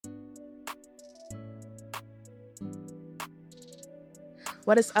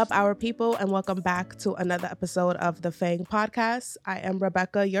What is up, our people, and welcome back to another episode of the FANG podcast. I am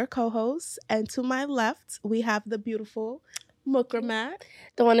Rebecca, your co-host, and to my left, we have the beautiful Mukramat.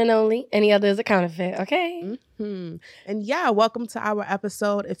 The one and only. Any other is a counterfeit, okay? And yeah, welcome to our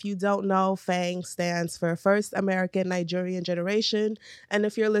episode. If you don't know, FANG stands for First American Nigerian Generation. And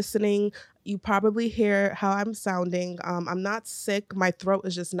if you're listening, you probably hear how I'm sounding. I'm not sick. My throat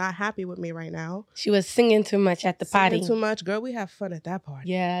is just not happy with me right now. She was singing too much at the party. Singing too much. Girl, we have fun at that party.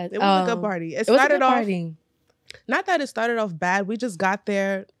 Yeah. It was a good party. It was a good party. Not that it started off bad. We just got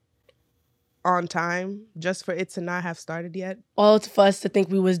there on time just for it to not have started yet. All for us to think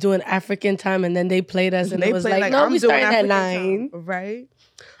we was doing African time, and then they played us and they it was played like, no, I'm we doing started at African 9. time, right?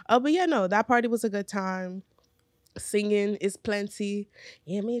 But yeah, no, that party was a good time. Singing is plenty.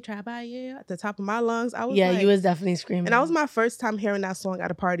 Yeah, me try by at the top of my lungs. I was you was definitely screaming. And that was my first time hearing that song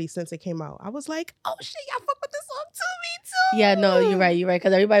at a party since it came out. I was like, oh shit, y'all fuck with this song too, me too. Yeah, no, you're right,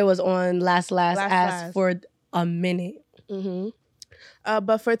 because everybody was on last for a minute. Mm-hmm.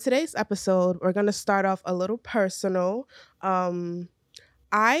 But for today's episode, we're going to start off a little personal. I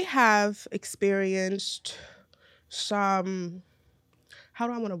have experienced some... How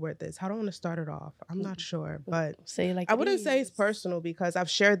do I want to word this? How do I want to start it off? I'm not sure, but say like I wouldn't say it's personal because I've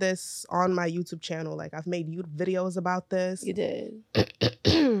shared this on my YouTube channel. Like I've made YouTube videos about this. You did.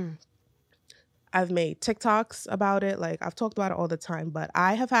 I've made TikToks about it. Like I've talked about it all the time, but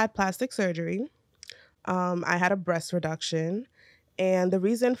I have had plastic surgery. I had a breast reduction. And the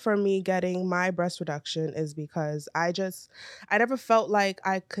reason for me getting my breast reduction is because I never felt like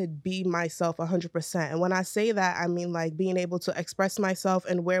I could be myself 100%. And when I say that, I mean like being able to express myself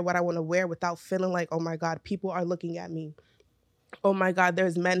and wear what I want to wear without feeling like, oh my God, people are looking at me. Oh my God,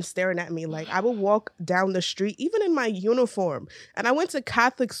 there's men staring at me. Like I would walk down the street, even in my uniform. And I went to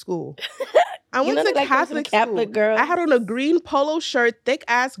Catholic school. I went to Catholic school. Girls. I had on a green polo shirt, thick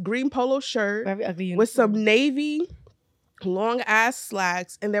ass green polo shirt. Very ugly uniform. With some navy long ass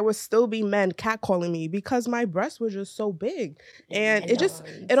slacks, and there would still be men catcalling me because my breasts were just so big. And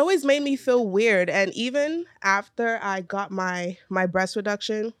it always made me feel weird. And even after I got my breast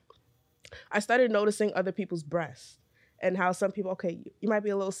reduction, I started noticing other people's breasts and how some people, okay, you might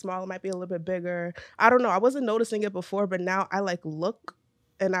be a little small, it might be a little bit bigger. I don't know. I wasn't noticing it before, but now I like look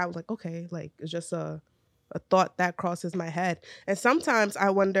and I was like, okay, like it's just a thought that crosses my head. And sometimes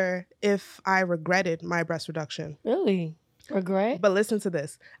I wonder if I regretted my breast reduction. Really? Regret? But listen to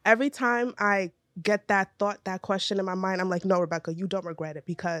this. Every time I get that thought, that question in my mind, I'm like, no, Rebecca, you don't regret it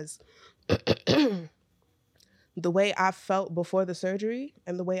because the way I felt before the surgery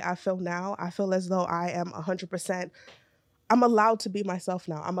and the way I feel now, I feel as though I am 100%. I'm allowed to be myself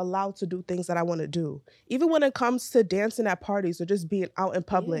now. I'm allowed to do things that I want to do. Even when it comes to dancing at parties or just being out in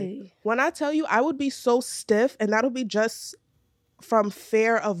public. Yay. When I tell you, I would be so stiff and that'll be just from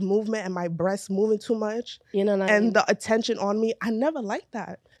fear of movement and my breasts moving too much, and the attention on me. I never liked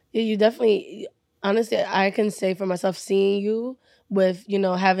that. Yeah, you definitely, honestly, I can say for myself, seeing you with,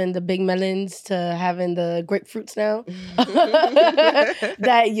 having the big melons to having the grapefruits now,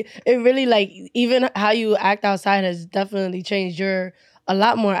 that it really, like, even how you act outside has definitely changed. You're a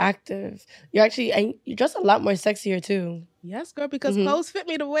lot more active. You're just a lot more sexier too. Yes, girl, because clothes fit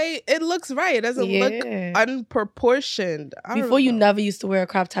me the way it looks right. It doesn't look unproportioned. Before you never used to wear a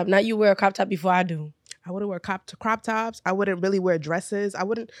crop top. Now you wear a crop top before I do. I wouldn't wear crop tops. I wouldn't really wear dresses. I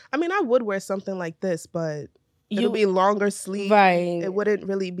would wear something like this, but it would be longer sleeve. Right. It wouldn't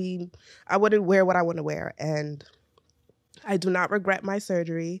really be, I wouldn't wear what I want to wear. And I do not regret my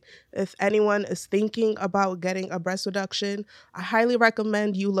surgery. If anyone is thinking about getting a breast reduction, I highly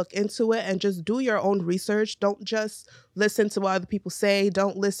recommend you look into it and just do your own research. Don't just listen to what other people say.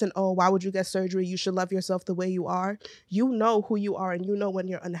 Don't listen, oh, why would you get surgery? You should love yourself the way you are. You know who you are and you know when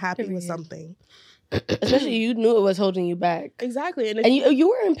you're unhappy with something. Especially you knew it was holding you back. Exactly. And you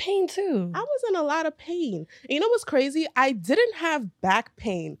were in pain too. I was in a lot of pain. And you know what's crazy? I didn't have back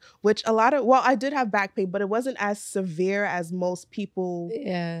pain, which I did have back pain, but it wasn't as severe as most people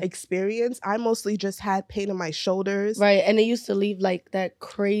experience. I mostly just had pain in my shoulders. Right. And it used to leave like that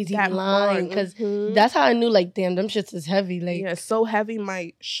crazy line because that's how I knew like, damn, them shits is heavy. Like, yeah, so heavy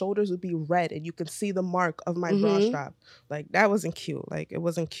my shoulders would be red and you could see the mark of my bra strap. Like that wasn't cute. Like it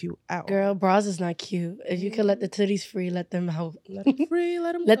wasn't cute at all. Girl, bras is not cute. If you can let the titties free, let them out. Let them free,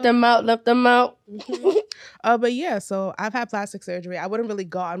 let them let them out, let them out. But yeah, so I've had plastic surgery. I wouldn't really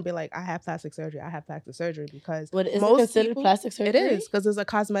go out and be like, I have plastic surgery because is it considered plastic surgery? It is, because it's a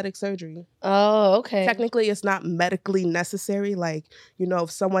cosmetic surgery. Oh, okay. Technically, it's not medically necessary. Like,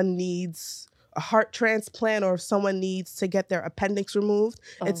 if someone needs a heart transplant or if someone needs to get their appendix removed,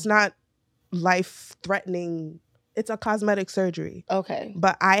 it's not life-threatening it's a cosmetic surgery. Okay.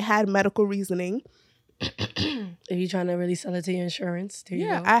 But I had medical reasoning. If you're trying to really sell it to your insurance, there you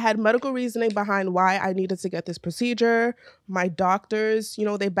go. I had medical reasoning behind why I needed to get this procedure. My doctors,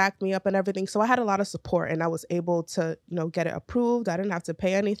 they backed me up and everything. So I had a lot of support and I was able to, get it approved. I didn't have to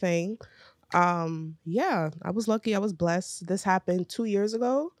pay anything. I was lucky. I was blessed. This happened 2 years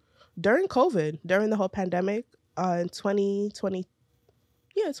ago during COVID, during the whole pandemic in 2020.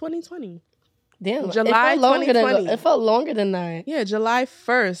 Yeah, 2020. Damn, July 2020. It felt longer than that. Yeah, July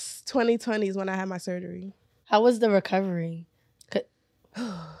 1st, 2020 is when I had my surgery. How was the recovery?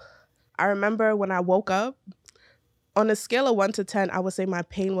 I remember when I woke up, on a scale of 1 to 10, I would say my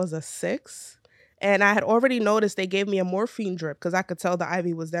pain was a 6. And I had already noticed they gave me a morphine drip because I could tell the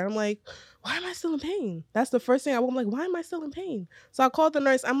IV was there. I'm like, why am I still in pain? That's the first thing I'm like, why am I still in pain? So I called the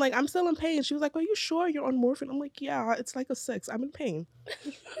nurse. I'm like, I'm still in pain. She was like, are you sure you're on morphine? I'm like, yeah, it's like a 6. I'm in pain.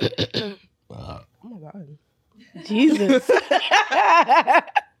 Oh my God. Jesus.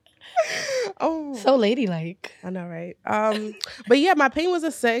 Oh, so ladylike. I know, right? But yeah, my pain was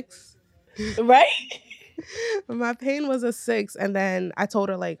a 6. Right? My pain was a 6. And then I told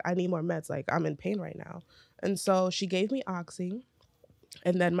her, like, I need more meds. Like, I'm in pain right now. And so she gave me Oxy.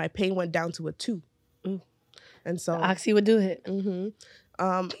 And then my pain went down to a 2. Ooh. And so Oxy would do it.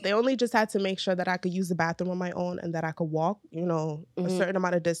 Mm-hmm. They only just had to make sure that I could use the bathroom on my own and that I could walk, a certain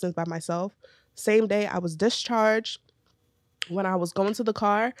amount of distance by myself. Same day I was discharged. When I was going to the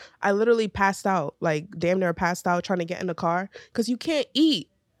car, I literally passed out, like damn near passed out trying to get in the car because you can't eat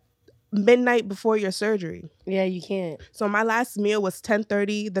midnight before your surgery. Yeah, you can't. So my last meal was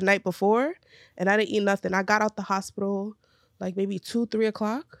 10:30 the night before, and I didn't eat nothing. I got out the hospital like maybe 2-3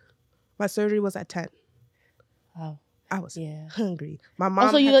 o'clock. My surgery was at 10. Wow. I was hungry. My mom.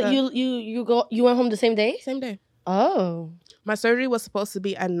 Also, you went home the same day? Same day. Oh. My surgery was supposed to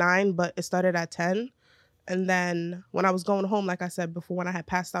be at 9, but it started at 10. And then when I was going home, like I said before, when I had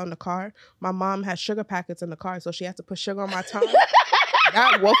passed out in the car, my mom had sugar packets in the car, so she had to put sugar on my tongue.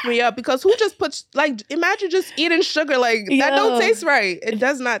 That woke me up because who just puts, like, imagine just eating sugar, like that don't taste right. It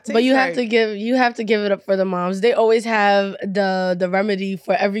does not taste. But you right. have to give it up for the moms. They always have the remedy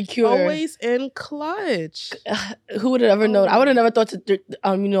for every cure. Always in clutch. Who would have ever known? I would have never thought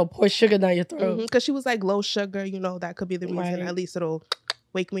to pour sugar down your throat. Because she was like low sugar. That could be the reason. Right. At least it'll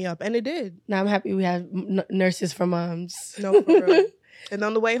wake me up, and it did. Now I'm happy we have nurses for moms. No, for real. And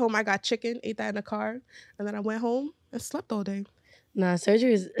on the way home, I got chicken, ate that in the car, and then I went home and slept all day. Nah,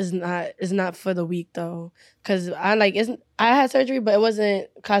 surgery is not for the weak though, cause I had surgery, but it wasn't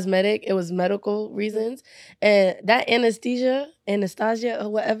cosmetic. It was medical reasons, and that anesthesia, or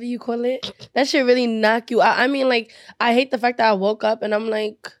whatever you call it, that shit really knock you out. I mean, like, I hate the fact that I woke up and I'm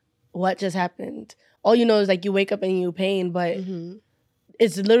like, what just happened? All you know is like you wake up and you pain, but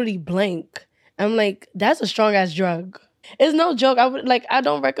it's literally blank. I'm like, that's a strong ass drug. It's no joke. I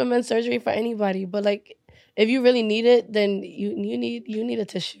don't recommend surgery for anybody, but like, if you really need it, then you need a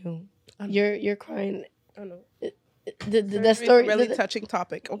tissue. You're crying. I know. That story, really touching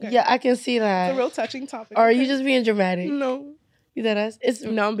topic. Okay. Yeah, I can see that. It's a real touching topic. Or are you just being dramatic? No. You dead ass?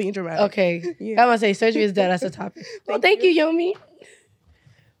 No, I'm being dramatic. Okay. Yeah. I'm gonna say surgery is dead ass a topic. Thank you, Yomi.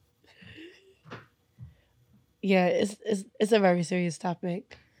 Yeah, it's a very serious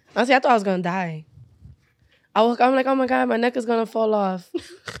topic. Honestly, I thought I was gonna die. I'm like, oh my God, my neck is gonna fall off.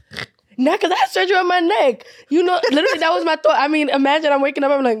 Nah, because I had surgery on my neck. Literally, that was my thought. I mean, imagine I'm waking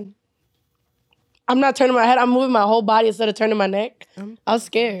up, I'm like, I'm not turning my head, I'm moving my whole body instead of turning my neck. I was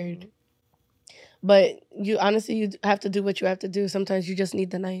scared. But you have to do what you have to do. Sometimes you just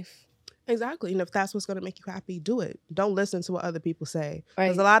need the knife. Exactly. And if that's what's going to make you happy, do it. Don't listen to what other people say.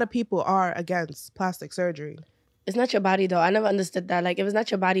 Because a lot of people are against plastic surgery. It's not your body, though. I never understood that. Like, if it's not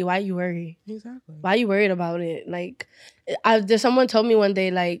your body, why you worry? Exactly. Why you worried about it? Like, there's someone told me one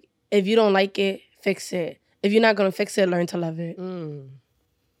day, like, if you don't like it, fix it. If you're not going to fix it, learn to love it.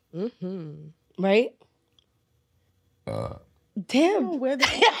 Right? Damn.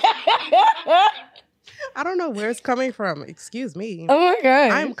 I don't know where it's coming from. Excuse me. Oh my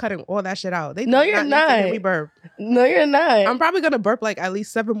God. I'm cutting all that shit out. No, you're not. Need to hear me burp. No, you're not. I'm probably going to burp like at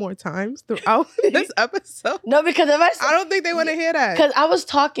least 7 more times throughout this episode. No, because I don't think they want to hear that. Because I was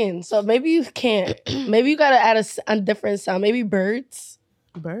talking, so maybe you can't. Maybe you got to add a different sound. Maybe birds.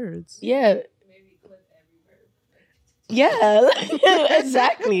 Birds? Yeah. Yeah,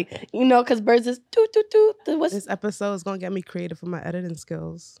 exactly. Because birds is toot, toot, toot. This episode is going to get me creative for my editing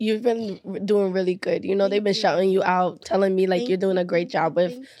skills. You've been doing really good. They've been shouting you out, telling me like you're doing a great job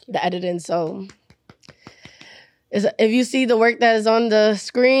with the editing. So if you see the work that is on the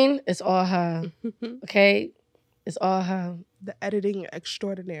screen, it's all her. Okay? It's all her. The editing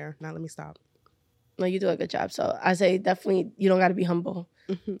extraordinaire. Now let me stop. No, you do a good job. So I say definitely you don't got to be humble.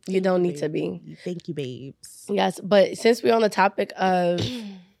 You don't need to be. Thank you, babes. Yes, but since we're on the topic of,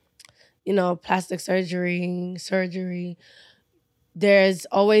 plastic surgery, there's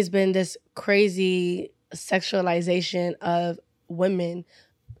always been this crazy sexualization of women,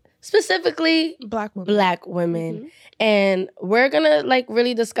 specifically Black women. Black women. And we're gonna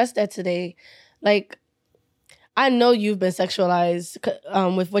really discuss that today. Like, I know you've been sexualized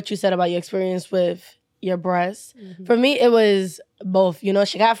with what you said about your experience with your breasts. For me, it was both.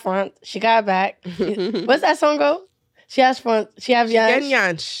 She got front, she got back. What's that song go? She has front, she has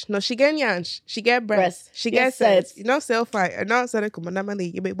yansh. No, she get yansh. She get breasts. She get sets. Self-fight. No, sorry, come on. Normally,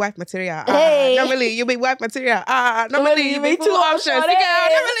 you be wife material. Hey. Normally, you be wife material. Normally, you be full option. Normally,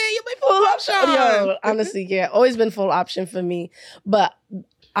 you be full option. Yo, honestly, yeah. Always been full option for me. But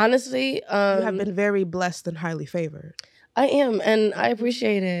honestly, you have been very blessed and highly favored. I am, and I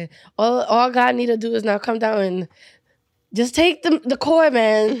appreciate it. All God need to do is now come down and just take the core,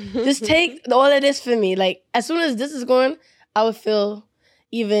 man. Just take all of this for me. Like, as soon as this is going, I would feel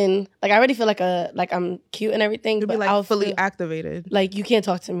even I already feel like I'm cute and everything. You'll but be I'll fully feel, activated. you can't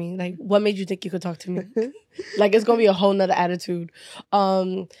talk to me. Like, what made you think you could talk to me? It's gonna be a whole nother attitude.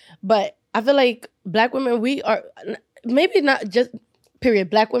 But I feel like Black women, we are maybe not just period.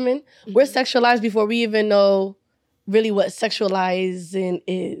 Black women, we're sexualized before we even know really what sexualizing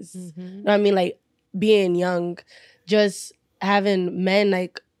is. You know what I mean? Being young, just having men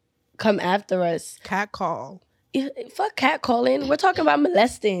come after us. Catcall. Fuck catcalling. We're talking about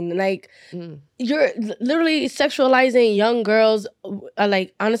molesting. You're literally sexualizing young girls.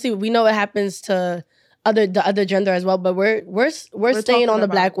 Honestly, we know it happens to the other gender as well, but we're staying on the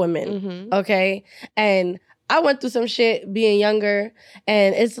Black women. Okay? And I went through some shit being younger,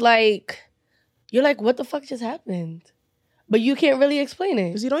 and it's you're like, what the fuck just happened? But you can't really explain it.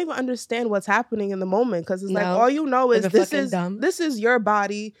 Because you don't even understand what's happening in the moment. Because it's all you know is this is your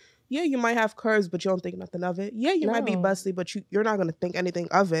body. Yeah, you might have curves, but you don't think nothing of it. Yeah, you might be busty, but you're not going to think anything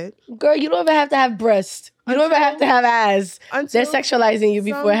of it. Girl, you don't even have to have breasts. You don't even have to have ass. They're sexualizing you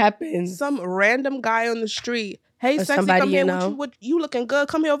before it happens. Some random guy on the street. Hey, or sexy, come here. You looking good.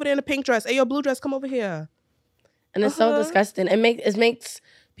 Come here over there in a pink dress. Hey, your blue dress, come over here. And it's so disgusting. It makes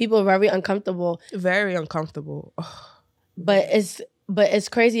people very uncomfortable. Very uncomfortable. But it's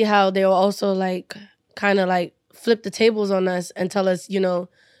crazy how they will also kind of flip the tables on us and tell us,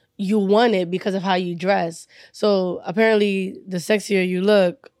 you want it because of how you dress. So apparently the sexier you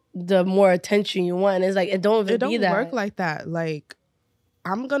look, the more attention you want. And it's it don't even be that. It don't work like that.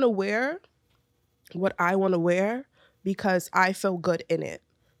 I'm going to wear what I want to wear because I feel good in it.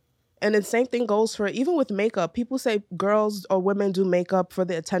 And the same thing goes for even with makeup. People say girls or women do makeup for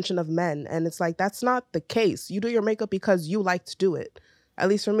the attention of men. And it's that's not the case. You do your makeup because you like to do it. At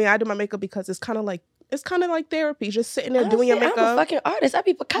least for me, I do my makeup because it's kind of like therapy. Just sitting there doing your makeup. I'm a fucking artist. I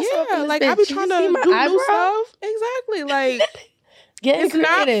be Picasso. Yeah, I be trying to do new stuff. Exactly. It's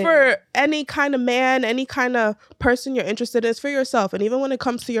not for any kind of man, any kind of person you're interested in. It's for yourself. And even when it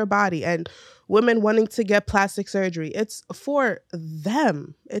comes to your body and women wanting to get plastic surgery, it's for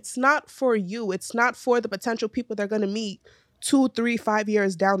them. It's not for you. It's not for the potential people they're going to meet 2, 3, 5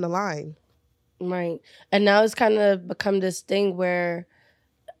 years down the line. Right. And now it's kind of become this thing where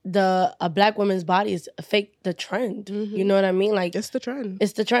a Black woman's body is the trend. You know what I mean? It's the trend.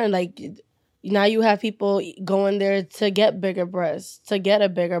 It's the trend. Now you have people going there to get bigger breasts, to get a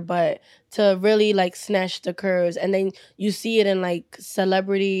bigger butt, to really snatch the curves. And then you see it in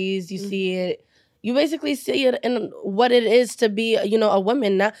celebrities. You see it. You basically see it in what it is to be, a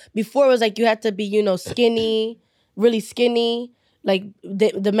woman. Now, before it was you had to be, skinny, really skinny.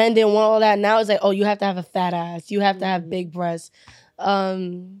 The men didn't want all that. Now it's you have to have a fat ass. You have to have big breasts.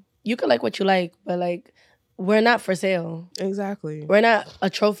 You can like what you like, but we're not for sale. Exactly. We're not a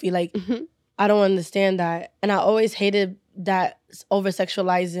trophy. I don't understand that. And I always hated that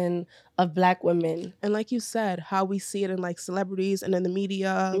over-sexualizing of Black women. And like you said, how we see it in celebrities and in the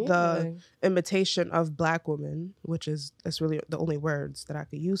media, the imitation of Black women, that's really the only words that I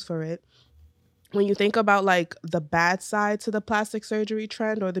could use for it. When you think about the bad side to the plastic surgery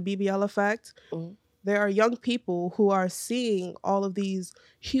trend or the BBL effect, there are young people who are seeing all of these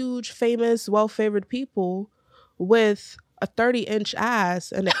huge, famous, well-favored people with a 30-inch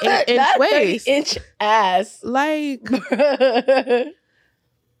ass and an 8-inch waist. 30-inch ass.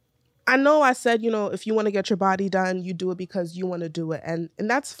 I know I said, if you want to get your body done, you do it because you want to do it. And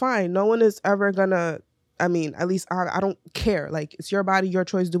that's fine. No one is ever going to, at least I don't care. It's your body, your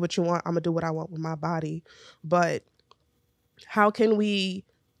choice, do what you want. I'm going to do what I want with my body. But how can we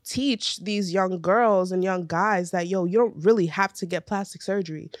teach these young girls and young guys that, yo, you don't really have to get plastic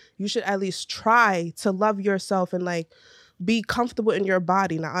surgery. You should at least try to love yourself and like be comfortable in your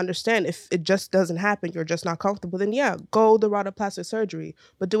body. Now, understand if it just doesn't happen, you're just not comfortable, then yeah, go the route of plastic surgery,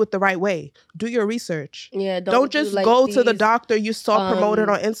 but do it the right way. Do your research. Yeah, don't just like go to the doctor you saw promoted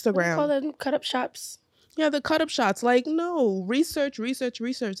on Instagram. What do you call them? Cut up shops. Yeah, the cut up shots. Like, no, research.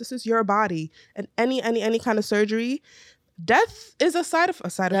 This is your body. And any kind of surgery, death is a side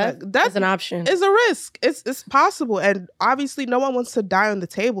effect. Death is an option. Is a risk. It's possible. And obviously no one wants to die on the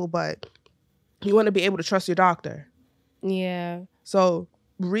table, but you want to be able to trust your doctor. Yeah. So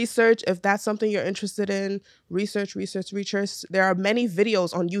research, if that's something you're interested in, research. There are many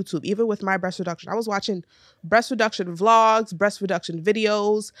videos on YouTube, even with my breast reduction. I was watching breast reduction vlogs, breast reduction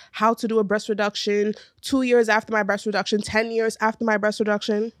videos, how to do a breast reduction 2 years after my breast reduction, 10 years after my breast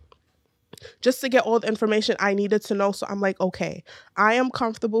reduction, just to get all the information I needed to know. So I'm like, okay, I am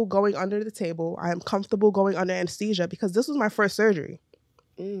comfortable going under the table. I am comfortable going under anesthesia because this was my first surgery.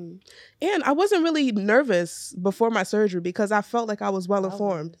 And I wasn't really nervous before my surgery because I felt like I was well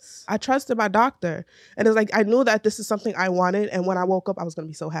informed. I trusted my doctor. And it's like, I knew that this is something I wanted. And when I woke up, I was going to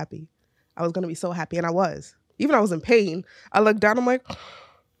be so happy. And I was. Even though I was in pain, I looked down, I'm like,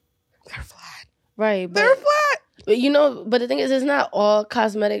 they're flat. Right. They're flat. You know, but the thing is, it's not all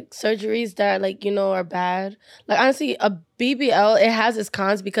cosmetic surgeries that, like, you know, are bad. Like, honestly, a BBL, it has its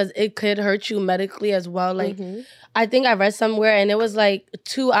cons because it could hurt you medically as well. Like, I think I read somewhere and it was like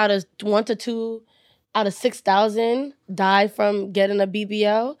 1 to 2 out of 6,000 died from getting a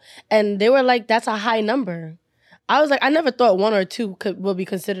BBL. And they were like, that's a high number. I was like, I never thought 1 or 2 would be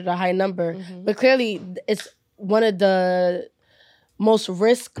considered a high number. But clearly, it's one of the most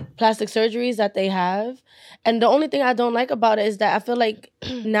risk plastic surgeries that they have. And the only thing I don't like about it is that I feel like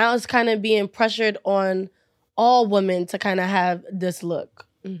now it's kind of being pressured on all women to kind of have this look.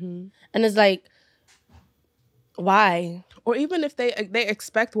 And it's like, why? Or even if they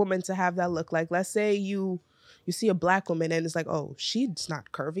expect women to have that look. Like, let's say you see a black woman and it's like, oh, she's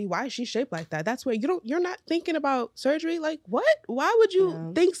not curvy. Why is she shaped like that? That's where you're not thinking about surgery. Like, what? Why would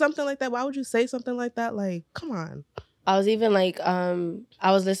you think something like that? Why would you say something like that? Like, come on. I was even like, I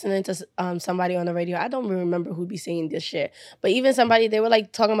was listening to somebody on the radio. I don't really remember who'd be saying this shit. But even somebody, they were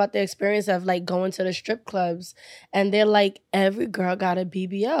like talking about their experience of like going to the strip clubs. And they're like, every girl got a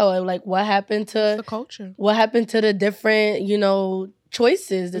BBL. And like, what happened to the culture? What happened to the different, you know,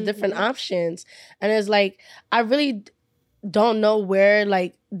 choices, the different options? And it's like, I really don't know where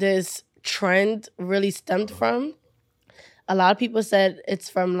like this trend really stemmed from. A lot of people said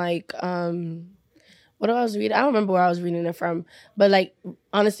it's from like, what I was reading, I don't remember where I was reading it from, but like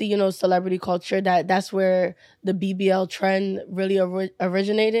honestly, you know, celebrity culture, that's where the BBL trend really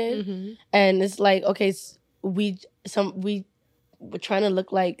originated. And it's like, okay, we're trying to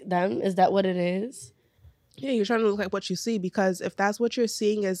look like them. Is that what it is? Yeah, you're trying to look like what you see, because if that's what you're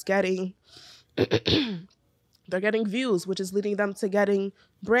seeing is getting, they're getting views, which is leading them to getting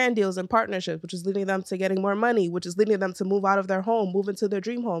brand deals and partnerships, which is leading them to getting more money, which is leading them to move out of their home, move into their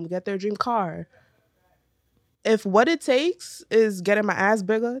dream home, get their dream car. If what it takes is getting my ass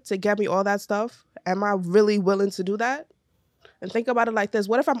bigger to get me all that stuff, am I really willing to do that? And think about it like this.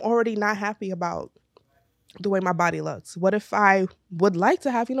 What if I'm already not happy about the way my body looks? What if I would like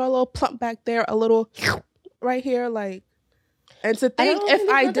to have, you know, a little plump back there, a little right here, like, and to think if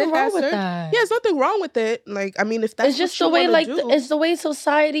I did that surgery, yeah, there's nothing wrong with it. Like, I mean, if that's it's just the way, like, it's the way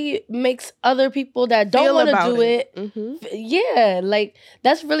society makes other people that don't want to do it. Yeah, like,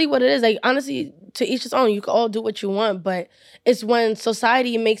 that's really what it is. Like, honestly, to each his own. You can all do what you want, but it's when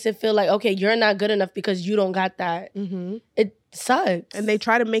society makes it feel like, okay, you're not good enough because you don't got that. It sucks. And they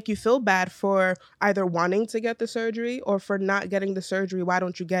try to make you feel bad for either wanting to get the surgery or for not getting the surgery. Why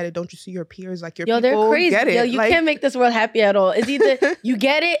don't you get it? Don't you see your peers, like your people they're crazy. Get it? Yo, you can't make this world happy at all. It's either you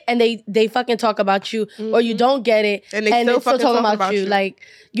get it and they fucking talk about you, or you don't get it and they still talking about you. Like,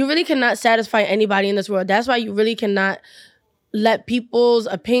 you really cannot satisfy anybody in this world. That's why you really cannot let people's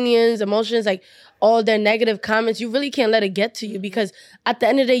opinions, emotions, like all their negative comments, you really can't let it get to you, because at the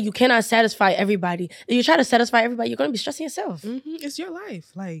end of the day, you cannot satisfy everybody. If you try to satisfy everybody, you're going to be stressing yourself. It's your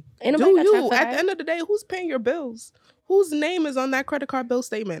life. Like, ain't do you. At the end of the day, who's paying your bills? Whose name is on that credit card bill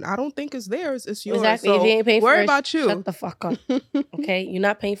statement? I don't think it's theirs. It's yours. Exactly. So if you ain't paying for it, about you. Shut the fuck up. Okay? You're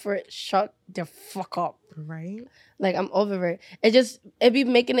not paying for it. Shut the fuck up. Right? Like, I'm over it. It be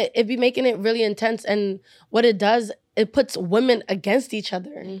making it really intense. And what it does, it puts women against each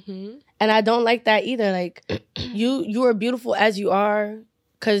other. And I don't like that either. Like, you are beautiful as you are,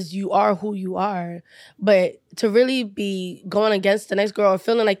 because you are who you are. But to really be going against the next girl or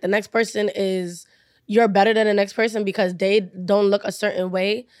feeling like the next person is you're better than the next person because they don't look a certain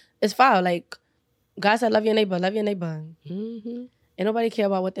way, it's foul. Like, God said, love your neighbor, love your neighbor. Mm-hmm. Ain't nobody care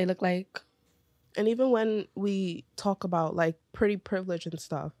about what they look like. And even when we talk about like pretty privilege and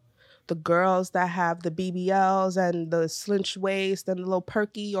stuff, the girls that have the BBLs and the slinched waist and the little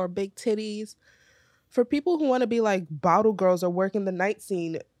perky or big titties, for people who want to be like bottle girls or work in the night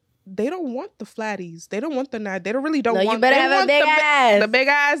scene, they don't want the flatties. They don't want the night. They don't really don't No, want. you better They have a want big ass. the big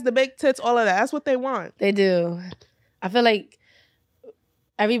ass, the big tits, all of that. That's what they want. They do. I feel like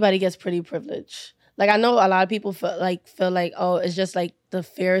everybody gets pretty privilege. Like, I know a lot of people feel like, oh, it's just like the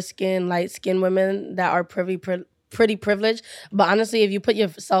fair skin, light skin women that are pretty privileged. But honestly, if you put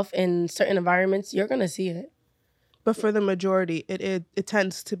yourself in certain environments, you're gonna see it. But for the majority, it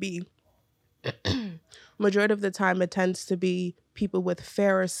tends to be. Majority of the time, it tends to be people with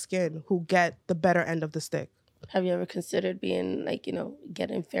fairer skin who get the better end of the stick. Have you ever considered being like,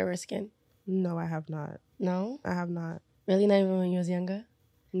 getting fairer skin? No, I have not. No? I have not. Really? Not even when you was younger?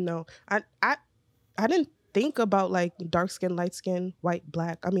 No. I didn't think about like dark skin, light skin, white,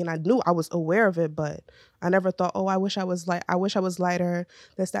 black. I mean, I knew, I was aware of it, but I never thought, oh, I wish I was lighter,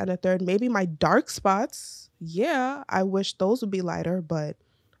 this, that, and the third. Maybe my dark spots, yeah, I wish those would be lighter, but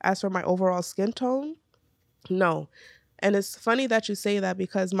as for my overall skin tone, no. And it's funny that you say that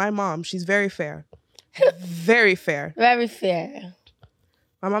because my mom, she's very fair. Very fair. Very fair.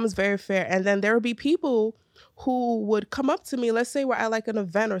 My mom is very fair. And then there would be people who would come up to me, let's say we're at like an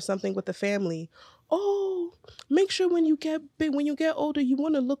event or something with the family. Oh, make sure when you get big, when you get older, you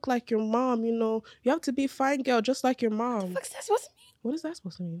want to look like your mom, You have to be a fine girl just like your mom. What's that supposed to mean? What is that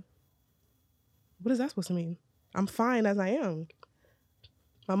supposed to mean? What is that supposed to mean? I'm fine as I am.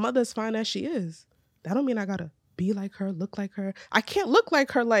 My mother's fine as she is. That don't mean I gotta be like her, look like her. I can't look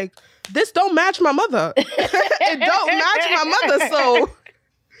like her. Like, this don't match my mother. It don't match my mother, so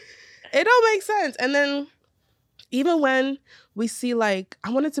it don't make sense. And then even when we see, like,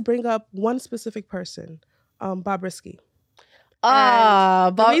 I wanted to bring up one specific person, Bob Risky.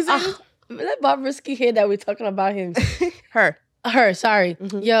 Bob. Let Bob Risky hear that we're talking about him. Her, sorry.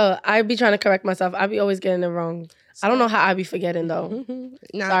 Mm-hmm. Yo, I be trying to correct myself. I be always getting it wrong. I don't know how I be forgetting, though.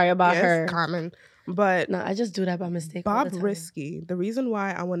 Mm-hmm. Sorry about her. It's common. But no, I just do that by mistake. Bob Risky, the reason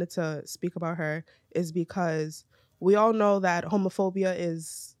why I wanted to speak about her is because we all know that homophobia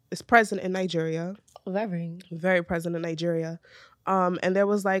is present in Nigeria. Very present in Nigeria. And there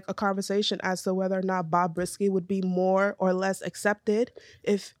was like a conversation as to whether or not Bob Risky would be more or less accepted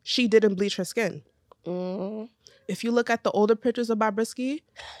if she didn't bleach her skin. Mm-hmm. If you look at the older pictures of Bob Risky,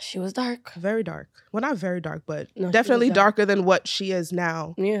 she was dark. Very dark. Well, not very dark, but definitely darker than what she is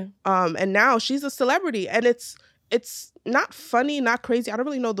now. Yeah. And now she's a celebrity, and it's not funny, not crazy. I don't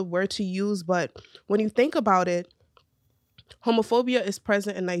really know the word to use, but when you think about it, homophobia is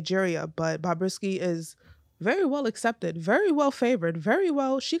present in Nigeria, but Bob Risky is very well accepted, very well favored,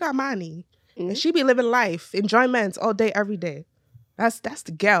 she got money. Mm-hmm. And she be living life, enjoyments all day, every day. That's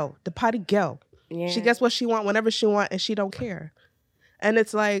the girl, the party girl. Yeah. She gets what she want whenever she want, and she don't care. And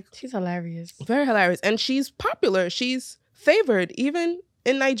it's like, she's hilarious. Very hilarious. And she's popular. She's favored, even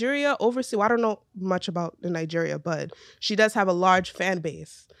in Nigeria, overseas. Well, I don't know much about in Nigeria, but she does have a large fan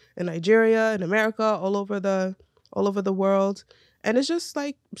base in Nigeria, in America, all over the world. And it's just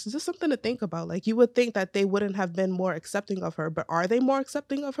something to think about. Like, you would think that they wouldn't have been more accepting of her, but are they more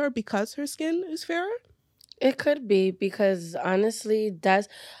accepting of her because her skin is fairer? It could be, because honestly,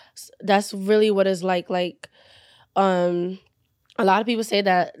 that's really what it's like. Like, a lot of people say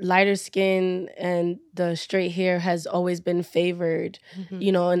that lighter skin and the straight hair has always been favored, mm-hmm.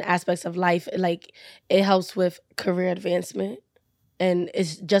 In aspects of life. Like, it helps with career advancement, and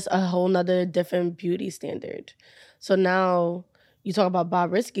it's just a whole nother different beauty standard. So now you talk about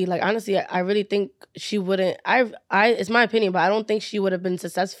Bob Risky. Like, honestly, I really think she wouldn't. It's my opinion, but I don't think she would have been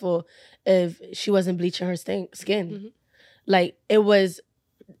successful if she wasn't bleaching her skin. Mm-hmm. Like, it was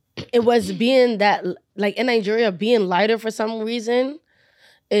being that, like, in Nigeria, being lighter for some reason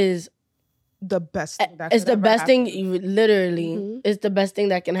is the best thing that it's the best happen. Thing, literally. Mm-hmm. It's the best thing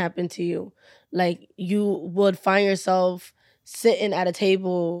that can happen to you. Like, you would find yourself sitting at a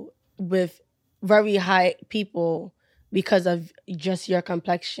table with very high people because of just your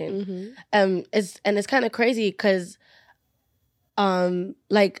complexion. Mm-hmm. It's kind of crazy because,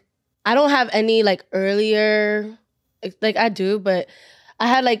 like, I don't have any, like, earlier, like, I do, but I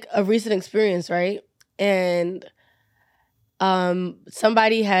had, like, a recent experience, right? And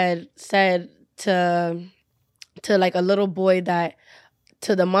somebody had said to like a little boy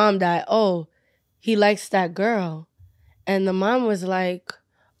to the mom that, oh, he likes that girl. And the mom was like,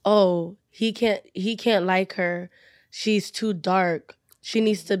 oh, he can't like her. She's too dark. He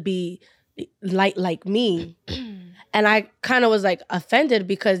needs to be light like me. And I kind of was like offended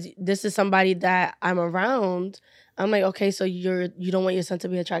because this is somebody that I'm around. I'm like, okay, so you don't want your son to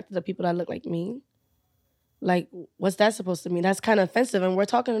be attracted to people that look like me? Like, what's that supposed to mean? That's kind of offensive. And we're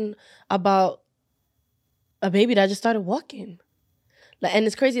talking about a baby that just started walking. Like, and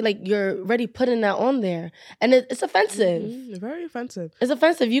it's crazy, like, you're already putting that on there. And it's offensive. Very offensive. It's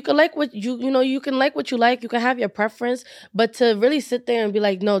offensive. You can like what you can like what you like. You can have your preference. But to really sit there and be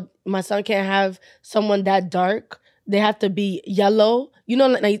like, no, my son can't have someone that dark. They have to be yellow. You know,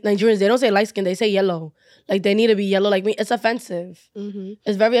 like Nigerians, they don't say light skin, they say yellow. Like, they need to be yellow like me. It's offensive.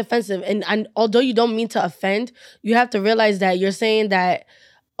 It's very offensive. And although you don't mean to offend, you have to realize that you're saying that,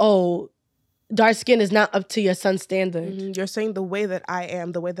 oh, dark skin is not up to your son's standard. You're saying the way that I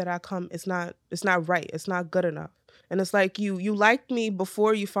am, the way that I come, it's not right. It's not good enough. And it's like you liked me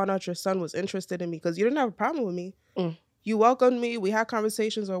before you found out your son was interested in me because you didn't have a problem with me. You welcomed me. We had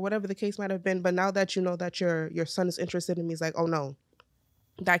conversations or whatever the case might have been. But now that you know that your son is interested in me, it's like, oh no,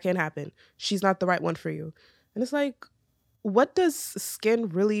 that can't happen. She's not the right one for you. And it's like, what does skin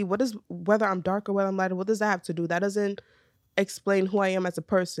really, whether I'm dark or whether I'm lighter, what does that have to do? That doesn't explain who I am as a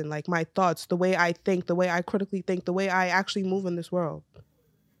person, like my thoughts, the way I think, the way I critically think, the way I actually move in this world.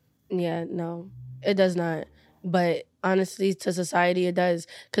 Yeah, no, it does not. But honestly, to society, it does.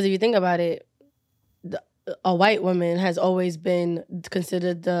 Because if you think about it, a white woman has always been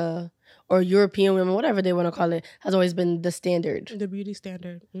considered or European women, whatever they want to call it, has always been the standard. The beauty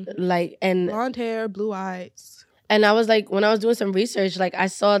standard. Like, and blonde hair, blue eyes. And I was like, when I was doing some research, like I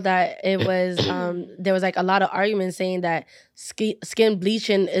saw that it was, there was like a lot of arguments saying that skin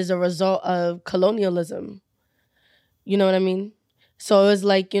bleaching is a result of colonialism. You know what I mean? So it was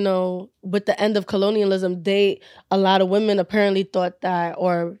like, you know, with the end of colonialism, a lot of women apparently thought that,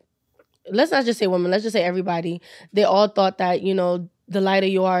 or let's not just say women, let's just say everybody, they all thought that, you know, the lighter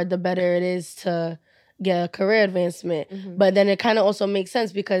you are, the better it is to get a career advancement. But then it kind of also makes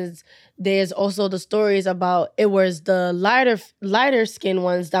sense because there's also the stories about it was the lighter skin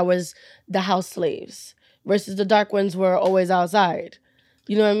ones that was the house slaves versus the dark ones were always outside.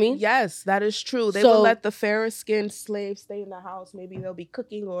 You know what I mean? Yes, that is true. They will let the fairer skinned slaves stay in the house. Maybe they'll be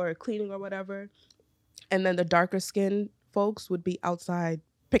cooking or cleaning or whatever. And then the darker skinned folks would be outside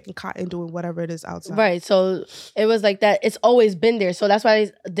picking cotton, doing whatever it is outside. Right. So it was like that. It's always been there. So that's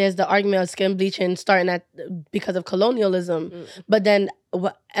why there's the argument of skin bleaching starting because of colonialism. But then,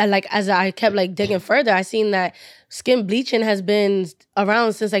 like, as I kept like digging further, I seen that skin bleaching has been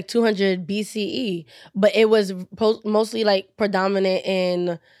around since like 200 BCE. But it was mostly like predominant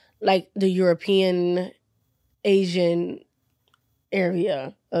in like the European, Asian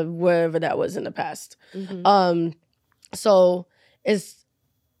area of wherever that was in the past. So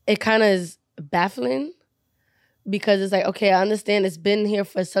it kind of is baffling because it's like, okay, I understand it's been here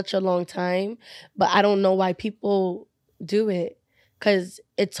for such a long time, but I don't know why people do it because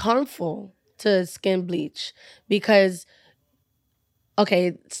it's harmful to skin bleach because,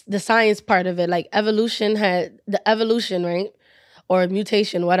 okay, the science part of it, like evolution, right? Or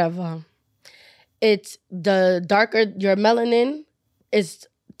mutation, whatever. It's the darker your melanin is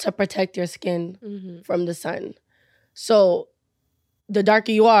to protect your skin from the sun. So the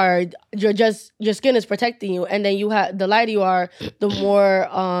darker you are, your skin is protecting you, and then you have the lighter you are, the more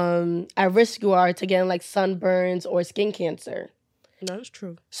at risk you are to getting like sunburns or skin cancer. That's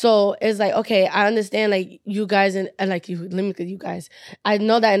true. So it's like, okay, I understand like you guys and like you limited you guys. I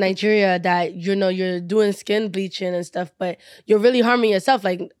know that in Nigeria that you know you're doing skin bleaching and stuff, but you're really harming yourself.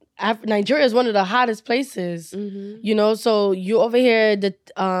 Like Nigeria is one of the hottest places, you know. So you over here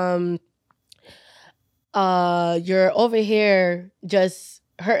you're over here just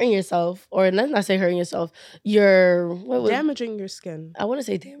hurting yourself, or let's not say hurting yourself. You're damaging your skin. I wouldn't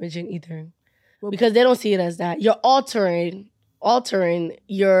say damaging either, because they don't see it as that. You're altering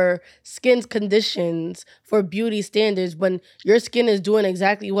your skin's conditions for beauty standards when your skin is doing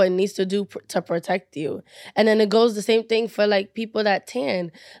exactly what it needs to do to protect you. And then it goes the same thing for like people that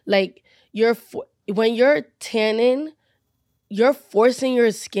tan. Like when you're tanning, you're forcing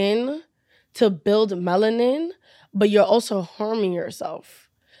your skin to build melanin, but you're also harming yourself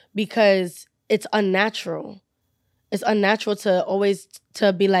because it's unnatural. It's unnatural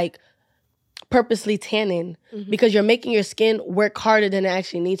to be like purposely tanning because you're making your skin work harder than it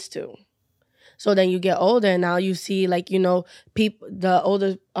actually needs to. So then you get older and now you see like, you know, like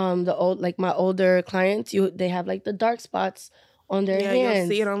my older clients, they have like the dark spots on their hands. You'll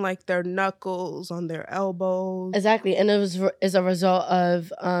see it on like their knuckles, on their elbows. Exactly. And it's a result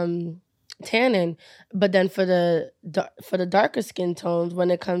of tanning. But then for the darker skin tones,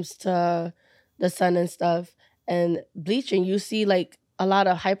 when it comes to the sun and stuff and bleaching, you see like a lot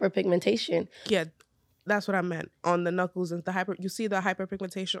of hyperpigmentation. Yeah, that's what I meant on the knuckles and you see the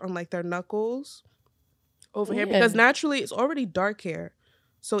hyperpigmentation on like their knuckles over here because naturally it's already dark hair.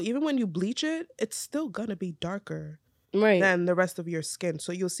 So even when you bleach it, it's still gonna be darker than the rest of your skin.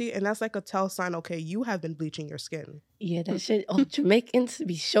 So you'll see, and that's like a tell sign, okay, you have been bleaching your skin. Yeah, that shit. Oh, Jamaicans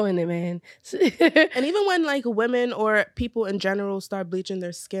be showing it, man. And even when like women or people in general start bleaching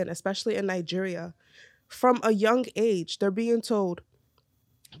their skin, especially in Nigeria, from a young age, they're being told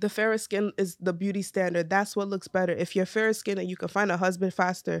the fairer skin is the beauty standard. That's what looks better. If you're fair skinned and you can find a husband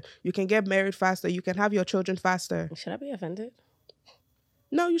faster, you can get married faster, you can have your children faster. Should I be offended?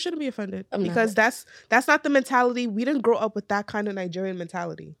 No, you shouldn't be offended because that's not the mentality. We didn't grow up with that kind of Nigerian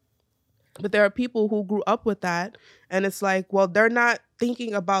mentality. But there are people who grew up with that, and it's like, well, they're not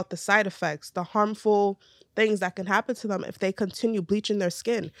thinking about the side effects, the harmful things that can happen to them if they continue bleaching their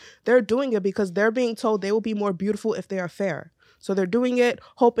skin. They're doing it because they're being told they will be more beautiful if they are fair. So they're doing it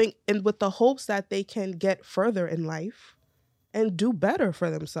hoping and with the hopes that they can get further in life and do better for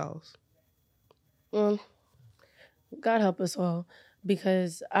themselves. God help us all,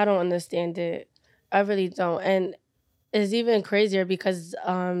 because I don't understand it. I really don't. And it's even crazier because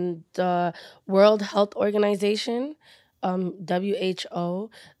the World Health Organization, WHO,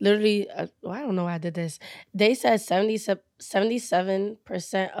 literally, I don't know why I did this. They said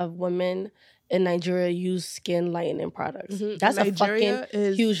 77% of women in Nigeria use skin lightening products. Mm-hmm. That's Nigeria a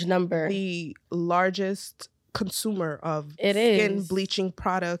fucking huge number. The largest consumer of skin bleaching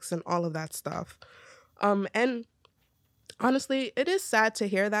products and all of that stuff. And honestly, it is sad to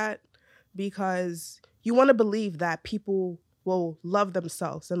hear that because you want to believe that people will love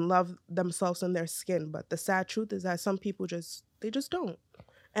themselves in their skin. But the sad truth is that some people just don't.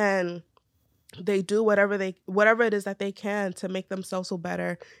 And they do whatever it is that they can to make themselves feel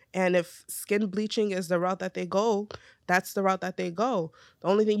better. And if skin bleaching is the route that they go, that's the route that they go. The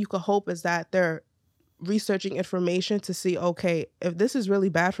only thing you could hope is that they're researching information to see, okay, if this is really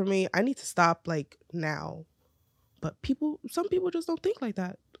bad for me, I need to stop like now. But some people just don't think like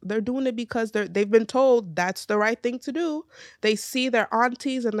that. They're doing it because they've been told that's the right thing to do. They see their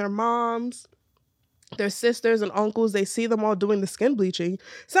aunties and their moms, their sisters and uncles, they see them all doing the skin bleaching.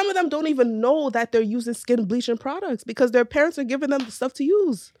 Some of them don't even know that they're using skin bleaching products because their parents are giving them the stuff to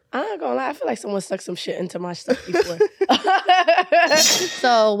use. I'm not gonna lie, I feel like someone stuck some shit into my stuff before.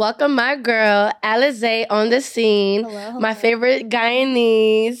 So welcome my girl, ALIZAÉ, on the scene. Hello. My favorite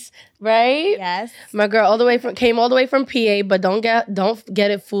Guyanese, right? Yes. My girl came all the way from PA, but don't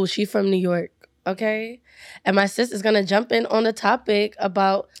get it fooled. She from New York, okay? And my sis is gonna jump in on the topic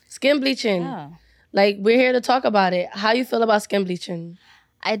about skin bleaching. Oh. Like, we're here to talk about it. How you feel about skin bleaching?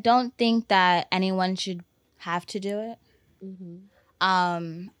 I don't think that anyone should have to do it.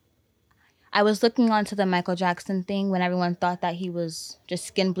 Mm-hmm. I was looking onto the Michael Jackson thing when everyone thought that he was just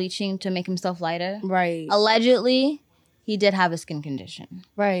skin bleaching to make himself lighter. Right. Allegedly, he did have a skin condition.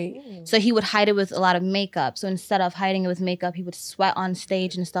 Right. So he would hide it with a lot of makeup. So instead of hiding it with makeup, he would sweat on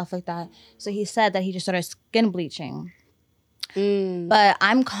stage and stuff like that. So he said that he just started skin bleaching. But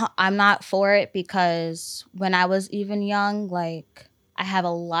I'm not for it because when I was even young, like, I have a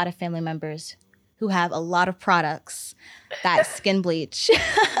lot of family members who have a lot of products that skin bleach.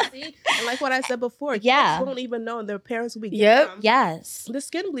 And like what I said before, kids won't even know, and their parents will be them the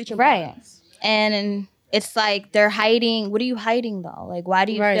skin bleaching products. And it's like they're hiding. What are you hiding though? Like, why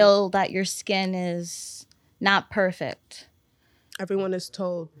do you feel that your skin is not perfect? Everyone is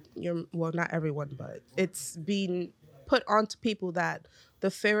told not everyone, but it's being put onto people that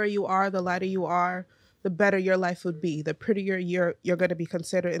the fairer you are, the lighter you are, the better your life would be, the prettier you're going to be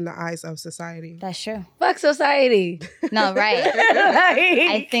considered in the eyes of society. That's true. Fuck society. No, right.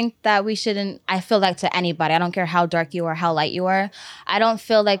 I think that we shouldn't, I feel like to anybody, I don't care how dark you are, how light you are, I don't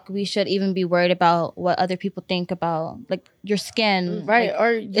feel like we should even be worried about what other people think about, like, your skin. Right. Like,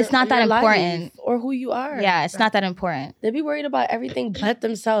 or it's not that important. Or who you are. Yeah, it's not that important. They be worried about everything but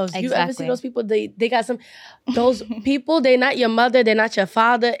themselves. Exactly. You ever see those people, they got those people, they're not your mother, they're not your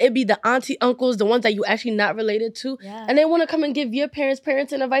father. It be the auntie, uncles, the ones that you actually not related to. Yeah. And they want to come and give your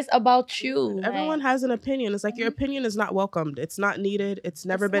parenting advice about you. Everyone has an opinion. It's like your opinion is not welcomed. It's not needed. It's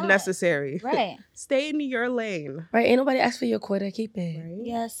never been necessary. Right. Stay in your lane. Right. Ain't nobody asked for your quota. Keep it. Right?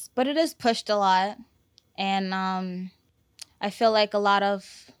 Yes. But it is pushed a lot. And I feel like a lot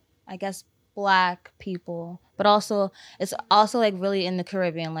of, I guess, Black people, but also it's also like really in the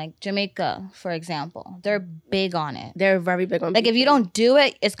Caribbean, like Jamaica, for example. They're big on it. They're very big on it. Like, if you don't do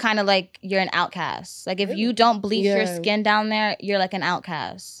it, it's kind of like you're an outcast. Like, if you don't bleach your skin down there, you're like an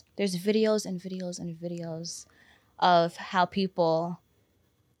outcast. There's videos and videos and videos of how people,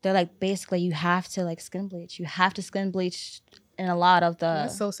 they're like, basically, you have to like skin bleach. You have to skin bleach in a lot of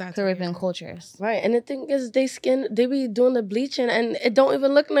That's the so sad to Caribbean hear. cultures. Right, and the thing is, they be doing the bleaching, and it don't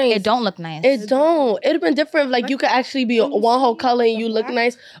even look nice. It don't look nice. It don't. It'd have been different if, like, you could actually be when you one whole see color and the you look black-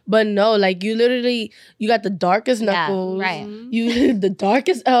 nice. But no, like, you literally, you got the darkest Yeah, knuckles. right. You the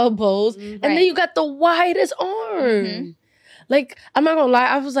darkest elbows. And then Right. you got the widest arm. Mhm. Like, I'm not gonna lie.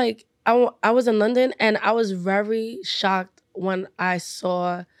 I was like, I was in London and I was very shocked when I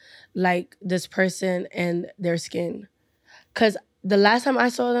saw, like, this person and their skin. Because the last time I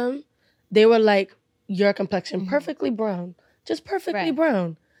saw them, they were like, your complexion, perfectly brown. Just perfectly Right.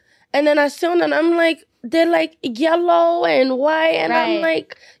 brown. And then I saw them and I'm like, they're like yellow and white. And I'm Right.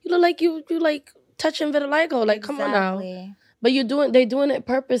 like, you look like you like touching vitiligo. Like, come on now. Exactly. But they doing it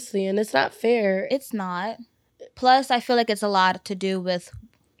purposely and it's not fair. It's not. Plus, I feel like it's a lot to do with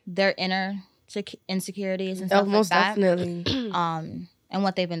their inner insecurities and stuff most like that. definitely. And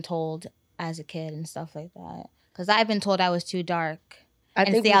what they've been told as a kid and stuff like that. Because I've been told I was too dark I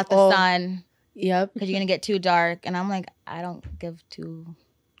and think stay out the all, sun Yep. because you're gonna get too dark. And I'm like, I don't care. Who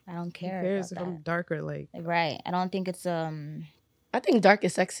cares if about I'm that. darker? Like, Right. I don't think it's I think dark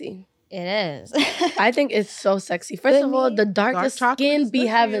is sexy. It is. I think it's so sexy. First of all, the darkest dark chocolate skin is be good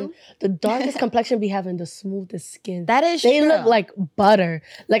for having you. the darkest complexion be having the smoothest skin. That is They true. look like butter.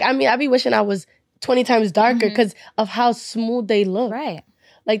 Like, I mean, I be wishing I was 20 times darker Mhm. because of how smooth they look. Right.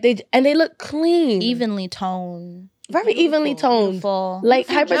 Like they look clean. Evenly toned. Very evenly toned. Beautiful. Like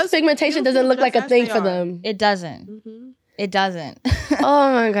You feel hyperpigmentation doesn't feel look like just a as thing they for are. them. It doesn't. Mm-hmm. It doesn't.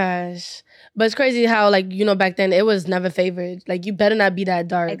 Oh my gosh. But it's crazy how, like, you know, back then it was never favored. Like, you better not be that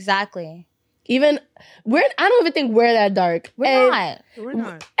dark. Exactly. Even I don't even think we're that dark. We're And- not. We're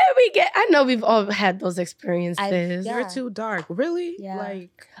not. And I know we've all had those experiences. Yeah. You're too dark. Really? Yeah.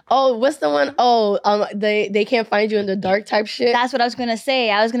 Like, Oh, what's the one? Oh, they can't find you in the dark type shit. That's what I was gonna say.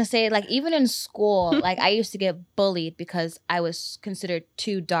 I was gonna say, like, even in school, like, I used to get bullied because I was considered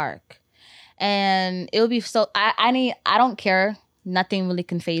too dark, and it would be so. I don't care. Nothing really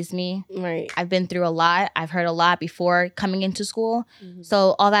can faze me. Right. I've been through a lot. I've heard a lot before coming into school,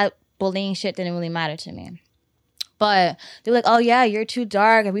 so all that bullying shit didn't really matter to me. But they're like, "Oh yeah, you're too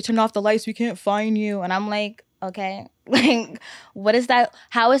dark. If we turn off the lights, we can't find you." And I'm like, "Okay, like, what is that?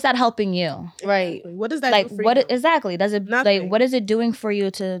 How is that helping you? Right. what does that Like, do for what you? exactly does it Nothing. like? What is it doing for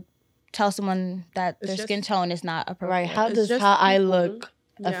you to tell someone that It's their just- skin tone is not appropriate?" Right. How It's does just how I people. look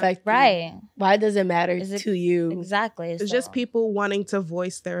Yeah. affect you? Right. Why does it matter Is it- to you? Exactly. It's just people wanting to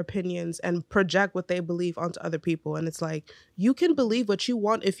voice their opinions and project what they believe onto other people. And it's like, you can believe what you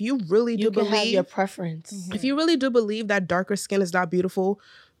want if you really do You can have believe. your preference. Mm-hmm. If you really do believe that darker skin is not beautiful,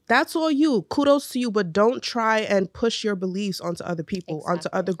 that's all you. Kudos to you, but don't try and push your beliefs onto other people, onto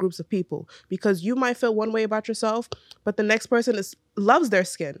Exactly. other groups of people, because you might feel one way about yourself, but the next person loves their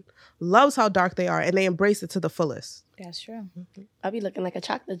skin, loves how dark they are, and they embrace it to the fullest. That's true. I'll be looking like a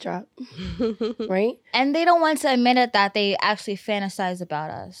chocolate drop. Right? And they don't want to admit it that they actually fantasize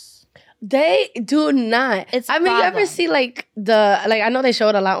about us. They do not. It's I mean, you ever problem. see I know they show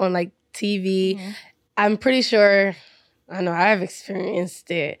it a lot on like TV. Mhm. I'm pretty sure, I know I've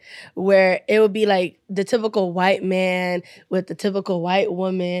experienced it, where it would be like the typical white man with the typical white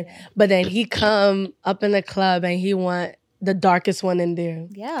woman, but then he come up in the club and he want the darkest one in there.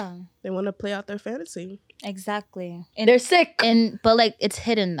 Yeah. They want to play out their fantasy. Exactly. They're sick. But like, it's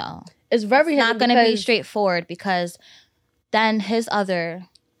hidden though. It's very It's not hidden going to be because- straightforward, because then his other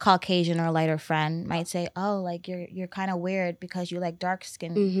Caucasian or lighter friend might say, "Oh, like, you're kind of weird because you like dark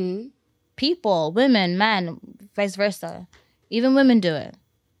skinned Mhm. people, women, men, vice versa. Even women do it."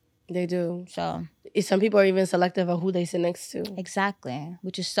 They do. So Some people are even selective of who they sit next to. exactly,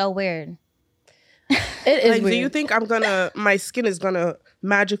 which is so weird. It is Like, weird. do you think my skin is gonna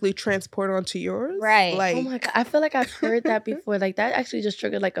magically transport onto yours? Right. Like, Oh my God, I feel like I've heard that before. Like, that actually just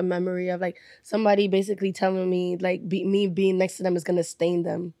triggered like a memory of like somebody basically telling me like me being next to them is gonna stain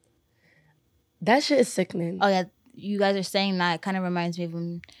them. That shit is sickening. Oh yeah, you guys are saying that. It kind of reminds me of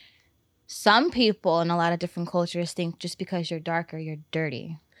when some people in a lot of different cultures think just because you're darker, you're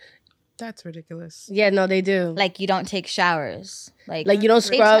dirty. that's ridiculous. Yeah, no, they do. Like, you don't take showers. Like Like, you don't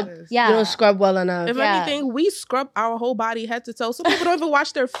they scrub. tell- yeah. You don't scrub well enough. If Yeah. anything, we scrub our whole body head to toe. Some people don't even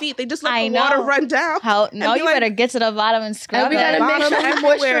wash their feet. They just let I the water know. run down. How and no, be you like, better get to the bottom and scrub we it. gotta make bottom sure you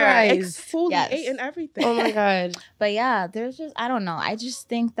everywhere, moisturize. exfoliate Yes. and everything. Oh my God. But yeah, there's just, I don't know. I just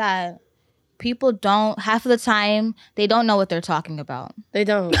think that people don't, half of the time, they don't know what they're talking about. They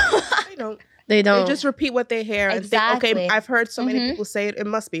don't. They don't. They don't. They just repeat what they hear and think, Exactly. okay, I've heard so many people say it. It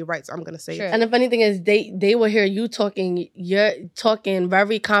must be right, so I'm going to say True. it. And the funny thing is, they will hear you talking. You're talking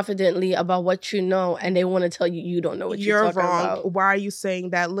very confidently about what you know, and they want to tell you you don't know what you're talking wrong. about. Why are you saying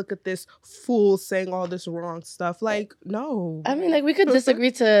that? Look at this fool saying all this wrong stuff. Like, no. I mean, like we could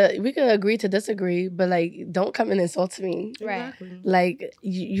agree to disagree, but like don't come and insult me. Right. Exactly. Like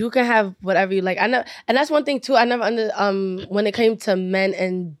you can have whatever you like. I know, and that's one thing too. I never when it came to men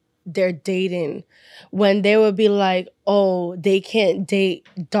and their dating, when they would be like, oh, they can't date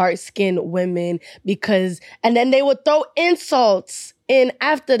dark-skinned women because, and then they would throw insults in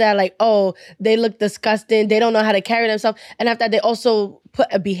after that, like, oh, they look disgusting, they don't know how to carry themselves, and after that they also put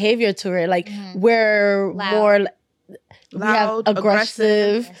a behavior to it, like we're Loud. more Loud, we have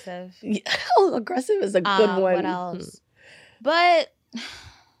aggressive. Aggressive. Oh, aggressive is a good one. What else? But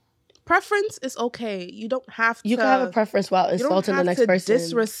Preference is okay. You don't have to. You can have a preference while you don't insulting the have next to person.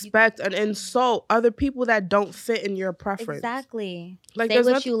 disrespect and insult other people that don't fit in your preference. exactly. Like, Say there's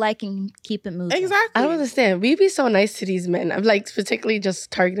what nothing- you like and keep it moving. Exactly. I don't understand. We be so nice to these men. I'm like particularly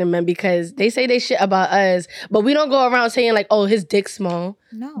just targeting men because they say they shit about us, but we don't go around saying like, oh, his dick's small.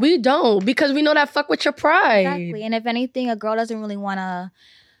 No. We don't, because we know that fuck with your pride. Exactly. And if anything, a girl doesn't really want to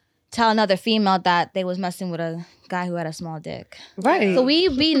tell another female that they was messing with a guy who had a small dick. Right. So we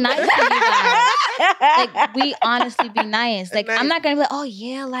be nice to you guys. Like, we honestly be nice. Like, I'm not going to be like, oh,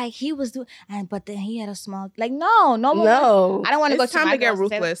 yeah, like, he was doing, but then he had a small, like, no more. No. I don't want to go It's to time my to get girls and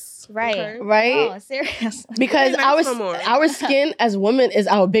say, ruthless. right. Okay? Right? Oh, seriously. Because Ain't nice no more. our skin as women is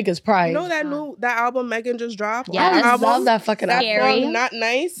our biggest pride. You know that album Megan just dropped? Yes. Her I album? love that fucking That album. Scary. song, Not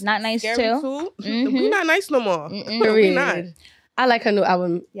Nice. Not nice, Scary too. too. We not nice no more. We Period. not. I like her new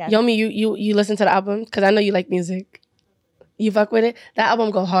album. Yes. Yomi, you listen to the album? Because I know you like music. You fuck with it? That album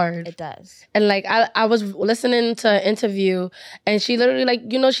go hard. It does. And like I was listening to an interview and she literally like,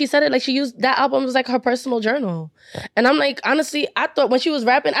 she said it like she used that album was like her personal journal. And I'm like, honestly, I thought when she was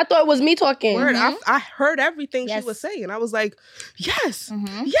rapping, I thought it was me talking. Word, I heard everything Yes. she was saying. I was like, yes,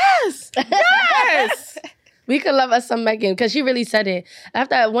 Mhm. yes, yes. We could love us some Megan because she really said it.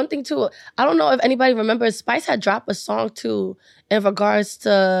 After that, one thing too, I don't know if anybody remembers, Spice had dropped a song too in regards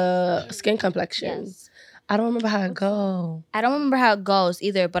to skin complexion. Yes. I don't remember how it go. I don't remember how it goes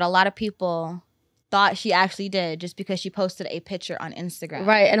either, but a lot of people thought she actually did just because she posted a picture on Instagram.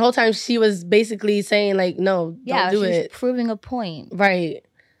 Right, and the whole time she was basically saying like, no, Yeah, don't do she was it. proving a point Right.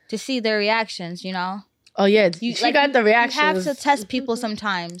 to see their reactions, you know? Oh yeah, You, she got the reactions. You have to test people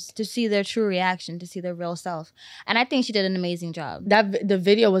sometimes to see their true reaction, to see their real self. And I think she did an amazing job. The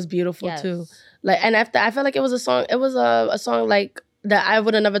video was beautiful Yes. too. Like, and after I felt like it was a song. It was a song like that I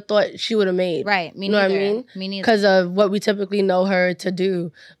would have never thought she would have made. Right. Me You know neither. what I mean? Me neither. Because of what we typically know her to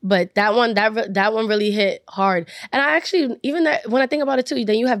do. But that one really hit hard. And I actually, even that, when I think about it too,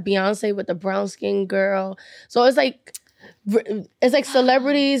 then you have Beyonce with the brown skin girl. So it's like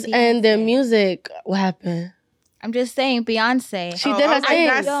celebrities and their music. What happened? I'm just saying, Beyonce. She did her thing.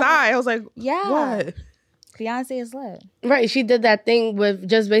 That sigh. I was like, Yeah. what? Beyonce is lit. Right. She did that thing with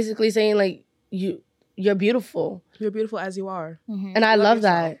just basically saying like, you're beautiful. You're beautiful as you are. Mm-hmm. And I love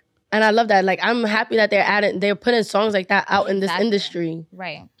yourself. that. And I love that. Like, I'm happy that they're putting songs like that out in this Exactly. industry.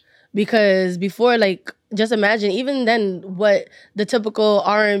 Right. Because before, like, just imagine, even then, what the typical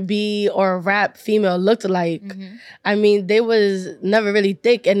R&B or rap female looked like. Mm-hmm. I mean, they was never really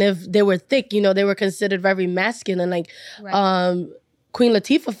thick. And if they were thick, they were considered very masculine. Like, Right. Queen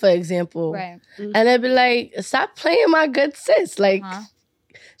Latifah, for example. Right. And they'd be like, stop playing my good sis. Like,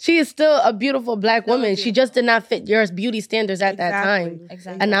 she is still a beautiful black woman. She just did not fit your beauty standards at that time.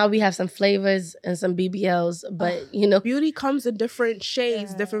 Exactly. And now we have some flavors and some BBLs, but Beauty comes in different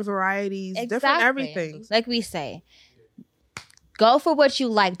shades, different varieties, different everything. Like we say, go for what you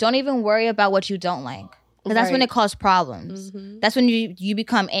like. Don't even worry about what you don't like. Because that's when Right. it causes problems. That's when you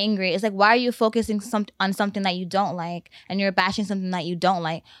become angry. It's like, why are you focusing on something that you don't like and you're bashing something that you don't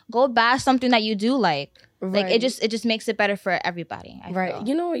like? Go bash something that you do like. Like, Right. it just makes it better for everybody. I Right. feel.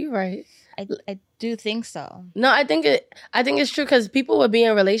 You know what? You're right. I do think so. No, I think it's true because people would be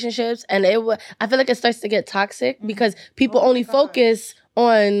in relationships and I feel like it starts to get toxic because people only focus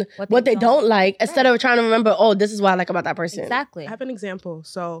on what they don't like instead of trying to remember, oh, this is what I like about that person. Exactly. I have an example.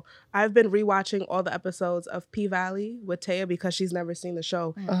 So I've been rewatching all the episodes of P-Valley with Taya because she's never seen the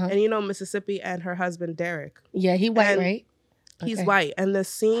show. And Mississippi and her husband, Derek. Yeah, he white, And right? He's Okay. white. And the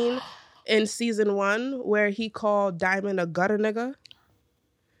scene in season 1 where he called Diamond a gutter nigga.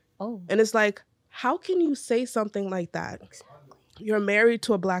 Oh. And it's like, how can you say something like that? Exactly. You're married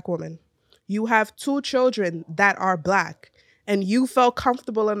to a black woman. You have 2 children that are black. And you felt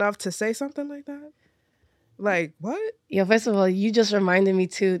comfortable enough to say something like that? Like, what? Yo, first of all, you just reminded me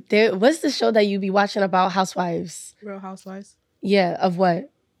too. What's the show that you be watching about housewives? Real Housewives? Yeah, of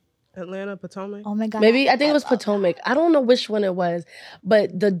what? Atlanta, Potomac? Oh my God. Maybe, I think it was Potomac. I don't know which one it was.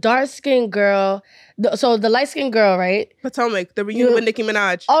 But the dark-skinned girl, so the light-skinned girl, right? Potomac, the reunion with Nicki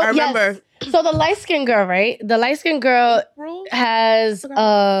Minaj. Oh, I remember. Yes. So the light-skinned girl, right? The light-skinned girl has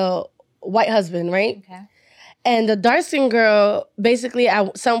a white husband, right? Okay. And the dark-skinned girl basically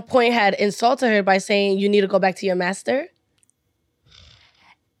at some point had insulted her by saying, you need to go back to your master.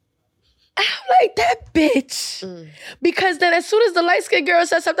 I'm like, that bitch. Because then as soon as the light-skinned girl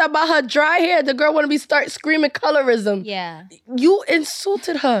said something about her dry hair, the girl wanted me to start screaming colorism. Yeah. You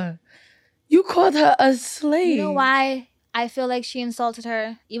insulted her. You called her a slave. You know why I feel like she insulted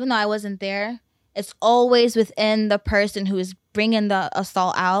her? Even though I wasn't there, it's always within the person who is bringing the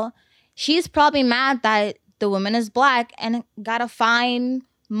assault out. She's probably mad that the woman is black and got a fine,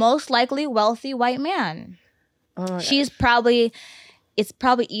 most likely wealthy white man. Oh, She's probably, it's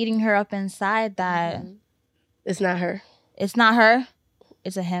probably eating her up inside that it's not her. it's not her,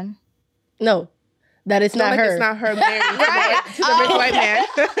 it's a him. No, that it's not her. It's not her married to the rich white man.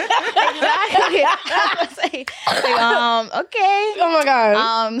 Exactly. Okay. Oh my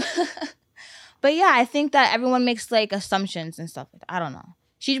God. But yeah, I think that everyone makes like assumptions and stuff like that. I don't know.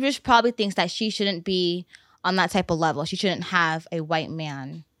 She just probably thinks that she shouldn't be on that type of level. She shouldn't have a white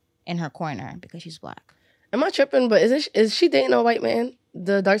man in her corner because she's black. Am I tripping? But is she dating a white man?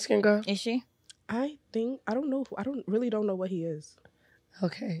 The dark-skinned girl? Is she? I don't know. I don't know what he is.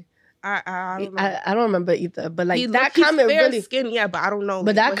 Okay. I don't know. I don't remember either. But like He's comment fair really... skin, yeah, but I don't know.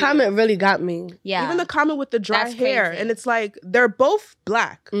 But that comment really got me. Yeah. Even the comment with the dry That's hair. crazy. And it's like, they're both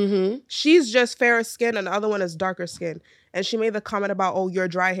black. Mm-hmm. She's just fairer skin and the other one is darker skin. And she made the comment about, oh, your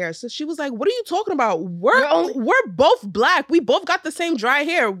dry hair. So she was like, what are you talking about? We're both black. We both got the same dry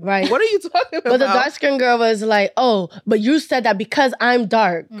hair. Right. What are you talking about? But the dark-skinned girl was like, oh, but you said that because I'm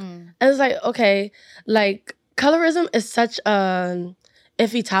dark. And it's like, okay, like colorism is such a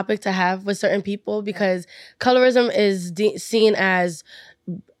iffy topic to have with certain people because colorism is seen as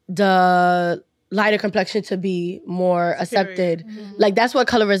the lighter complexion to be more accepted. Like that's what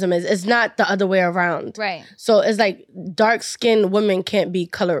colorism is. It's not the other way around. Right. So it's like dark-skinned women can't be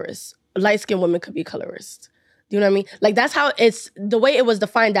colorists. Light-skinned women could be colorists. Do you know what I mean? Like that's how it's the way it was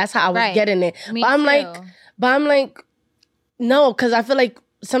defined. That's how I was getting it. Me but I'm too. like, no, because I feel like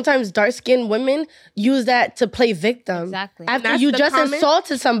sometimes dark-skinned women use that to play victim. Exactly. After you just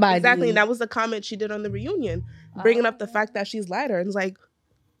insulted somebody. Exactly. And that was the comment she did on the reunion, bringing up the fact that she's lighter. And it's like,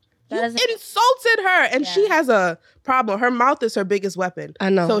 you insulted her. And she has a problem. Her mouth is her biggest weapon. I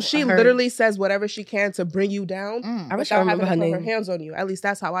know. So she literally says whatever she can to bring you down I wish I remember her name. Her hands on you. At least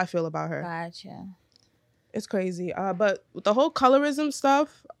that's how I feel about her. Gotcha. It's crazy. But with the whole colorism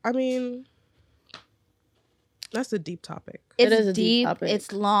stuff, I mean, that's a deep topic. It's It is a deep. topic.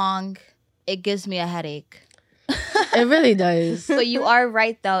 It's long. It gives me a headache. It really does. But you are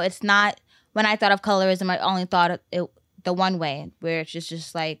right, though. It's not, when I thought of colorism, I only thought it the one way, where it's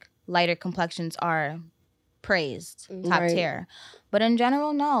just like lighter complexions are praised, top tier. But in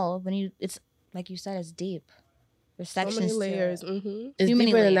general, no. It's like you said, it's deep. There's sections, so many layers. It's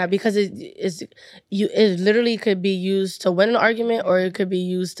deeper than that because it literally could be used to win an argument or it could be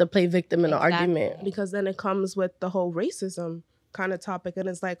used to play victim in an argument. Because then it comes with the whole racism kind of topic, and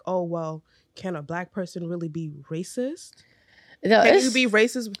it's like, oh well, can a black person really be racist? No, can you be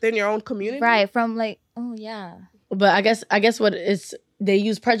racist within your own community? Right, from like, oh yeah. But I guess what it's, they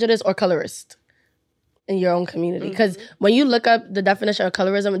use prejudice or colorist in your own community. Because when you look up the definition of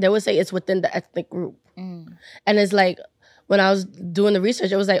colorism, they would say it's within the ethnic group. And it's like, when I was doing the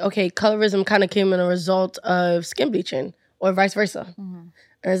research, it was like, okay, colorism kind of came in a result of skin bleaching or vice versa. And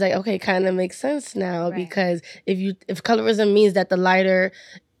it's like, okay, kind of makes sense now because if colorism means that the lighter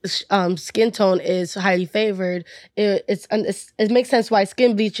skin tone is highly favored, it makes sense why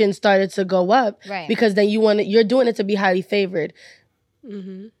skin bleaching started to go up, because then you're doing it to be highly favored.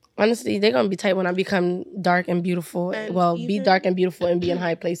 Honestly, they're gonna be tight when I become dark and beautiful. And be dark and beautiful and be in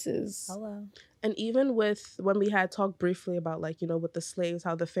high places. Hello. And even with when we had talked briefly about, like, you know, with the slaves,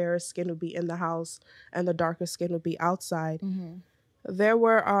 how the fairer skin would be in the house and the darker skin would be outside. There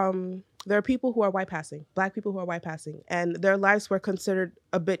are people who are white passing, black people who are white passing, and their lives were considered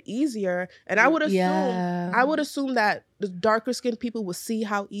a bit easier. And I would assume that the darker skinned people will see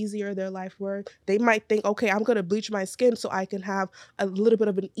how easier their life were. They might think, okay, I'm gonna bleach my skin so I can have a little bit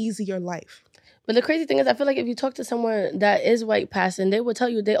of an easier life. But the crazy thing is, I feel like if you talk to someone that is white passing, they will tell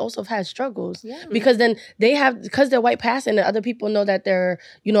you they also have had struggles. Because then because they're white passing and other people know that they're,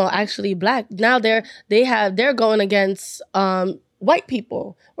 you know, actually black. Now they're going against white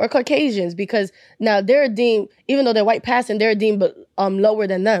people or Caucasians, because now they're deemed, even though they're white passing, they're deemed lower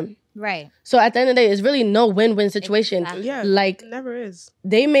than them. Right. So at the end of the day, it's really no win-win situation. Exactly. Yeah, Like, it never is.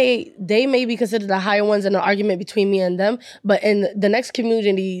 they may be considered the higher ones in an argument between me and them, but in the next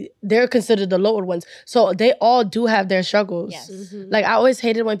community, they're considered the lower ones. So they all do have their struggles. Yes. Like, I always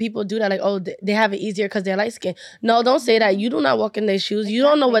hated when people do that, like, oh, they have it easier because they're light skinned. No, don't say that. You do not walk in their shoes. You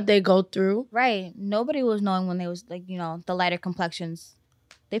don't know what they go through. Right. Nobody was knowing when they was like, the lighter complexions.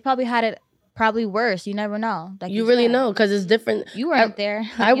 They probably had it worse. You never know. Like You really said. know, because it's different. You weren't there.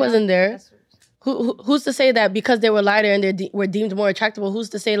 I wasn't there. That's- Who's to say that because they were lighter and they were deemed more attractive? Who's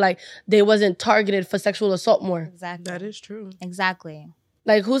to say like they wasn't targeted for sexual assault more? Exactly. That is true. Exactly.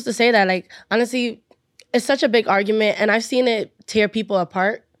 Like, who's to say that? Like, honestly, it's such a big argument, and I've seen it tear people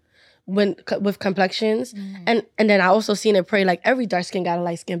apart with complexions, and then I also seen it prey like every dark skin got a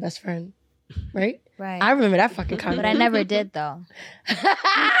light skin best friend, right? Right. I remember that fucking comment. But I never did though.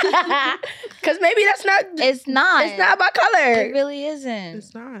 Because maybe that's not. It's not. It's not about color. It really isn't.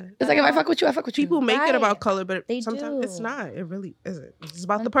 It's not. It's like, if I fuck with you, I fuck with you. People make it Right. about color, but They sometimes do. it's not. It really isn't. It's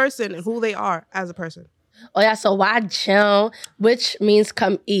about the person and who they are as a person. Oh yeah, so wajon, which means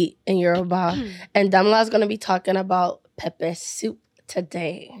come eat in Yoruba. And Damla is going to be talking about pepper soup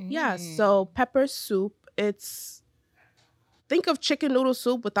today. Yeah, so pepper soup, think of chicken noodle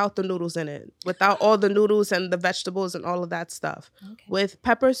soup without the noodles in it, without all the noodles and the vegetables and all of that stuff. Okay. With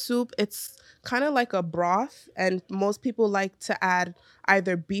pepper soup, it's kind of like a broth, and most people like to add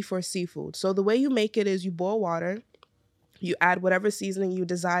either beef or seafood. So the way you make it is you boil water, you add whatever seasoning you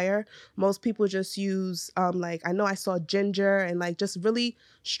desire. Most people just use, like, I know I saw ginger and like just really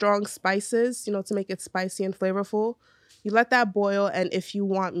strong spices, to make it spicy and flavorful. You let that boil, and if you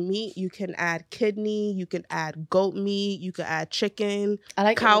want meat, you can add kidney, you can add goat meat, you can add chicken, I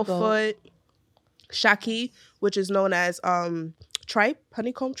like cow goat. foot, shaki, which is known as tripe,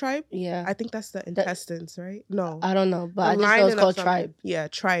 honeycomb tripe. Yeah. I think that's the intestines, right? No. I don't know, but I The just know it's lining of called something. tribe. Yeah,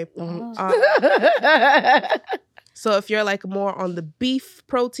 tripe. Oh. So if you're like more on the beef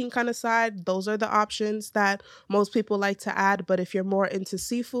protein kind of side, those are the options that most people like to add. But if you're more into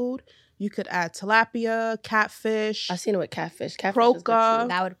seafood, you could add tilapia, catfish, I've seen it with catfish. Catfish is good Croca. too.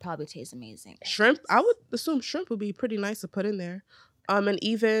 That would probably taste amazing. shrimp. I would assume shrimp would be pretty nice to put in there. And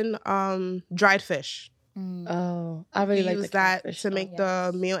even dried fish. Oh, I really You like use the that catfish to though. make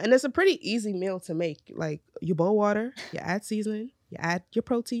the meal. And it's a pretty easy meal to make. Like, you boil water, you add seasoning, you add your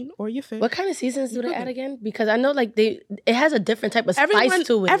protein or your fish. What kind of seasons do You they cook add it. again? Because I know like it has a different type of spice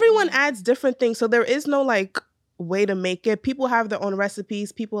to it. Everyone adds different things. So there is no like way to make it. People have their own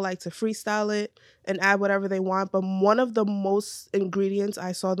recipes. People like to freestyle it and add whatever they want. But one of the most ingredients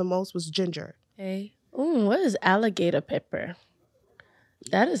I saw the most was ginger. Okay. Ooh, what is alligator pepper?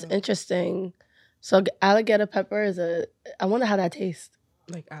 That is interesting. So alligator pepper is I wonder how that tastes.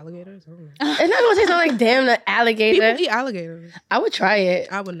 Like alligators? I don't know. It's not gonna taste like damn the alligator. People eat alligators. I would try it.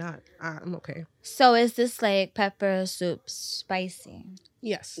 I would not. I'm okay. So is this like pepper soup spicy?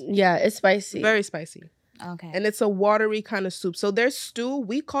 Yes. Yeah, it's spicy. Very spicy. Okay. And it's a watery kind of soup. So there's stew.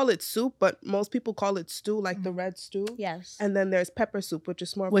 We call it soup, but most people call it stew, like the red stew. yes. And then there's pepper soup, which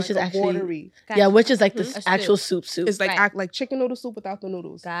is more of Which like is a actually- watery. Yeah, which is like the A actual soup. It's like Right. like chicken noodle soup without the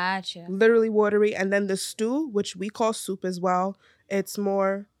noodles. Gotcha. Literally watery. And then the stew, which we call soup as well, it's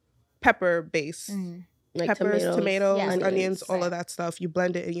more pepper based. like Peppers, tomatoes, Yes. onions, all Right. of that stuff. You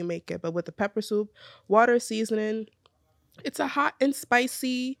blend it and you make it. But with the pepper soup, water, seasoning, it's a hot and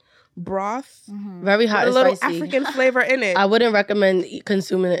spicy broth. Very With hot a and little spicy. African flavor in it. I wouldn't recommend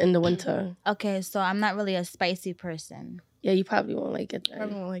consuming it in the winter. Okay, so I'm not really a spicy person, Yeah, you probably won't like it I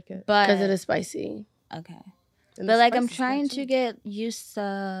don't like it. but because it is spicy. okay. And But the like I'm spice is trying good to too. get used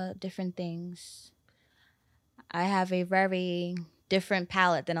to different things. I have a very different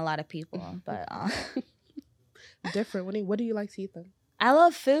palate than a lot of people, but different. What do you like to eat then? I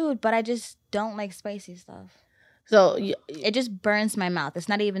love food, but I just don't like spicy stuff. So It just burns my mouth. It's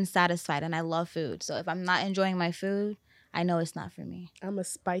not even satisfied, and I love food. So if I'm not enjoying my food, I know it's not for me. I'm a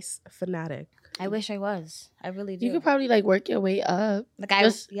spice fanatic. I wish I was. I really do. you could probably like work your way up. like I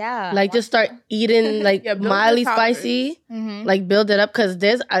just, yeah. Like just start eating like Yeah, build your mildly tolerance. spicy. Mhm. Like build it up because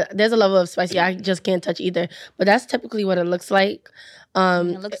there's a level of spicy I just can't touch either. But that's typically what it looks like.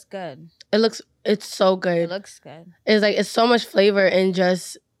 It looks good. It's so good. It looks good. It's like it's so much flavor in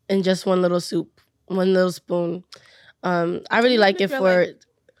just one little soup, one little spoon. I really like if it you're,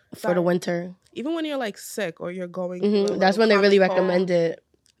 for the winter. Even when you're like sick or you're going, through a That's little when they really common cold, recommend it.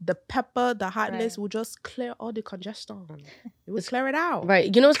 The pepper, the hotness Right. will just clear all the congestion. It will clear it out.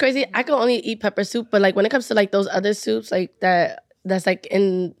 Right. You know what's crazy? I can only eat pepper soup, but like when it comes to like those other soups like that that's like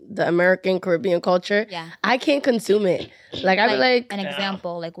in the American Caribbean culture, Yeah. I can't consume it. Like I'd be like, an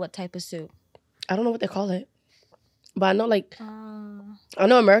example, like what type of soup? I don't know what they call it, but I know like I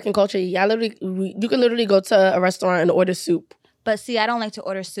know American culture. Yeah, you can literally go to a restaurant and order soup. But see, I don't like to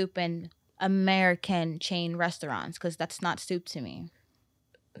order soup in American chain restaurants because that's not soup to me.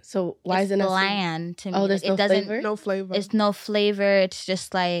 So why It's isn't it bland to me. Oh, there's Like, no it doesn't. flavor? No flavor. It's no flavor. It's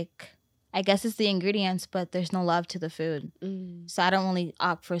just like, I guess it's the ingredients, but there's no love to the food. So I don't really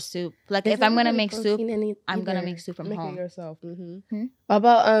opt for soup. Like There's if I'm not gonna really make soup, protein in it I'm gonna either. make soup from Make it home. yourself. What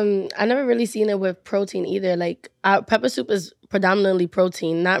about I never really seen it with protein either. Like pepper soup is predominantly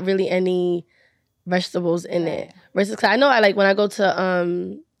protein, not really any vegetables in it. Versus, 'cause I know I like when I go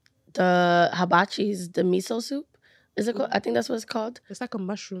to the hibachi's, the miso soup. Is it called? I think that's what it's called. It's like a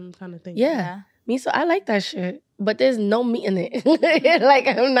mushroom kind of thing. Yeah. Miso, I like that shit. But there's no meat in it. Like,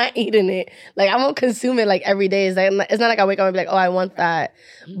 I'm not eating it. Like, I won't consume it, like, every day. It's not like I wake up and be like, oh, I want that.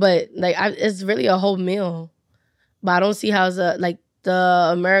 But, like, it's really a whole meal. But I don't see how it's like, the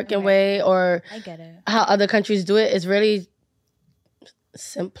American way or I get it. how other countries do it. It's really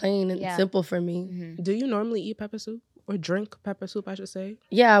plain and simple for me. Do you normally eat pepper soup? Or drink pepper soup, I should say?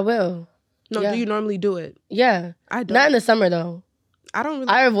 Yeah, I will. No, Yeah. do you normally do it? Yeah. I don't. Not in the summer, though. I don't really.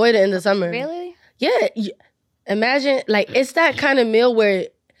 I avoid it in the summer. Really? Yeah. Imagine, like, it's that kind of meal where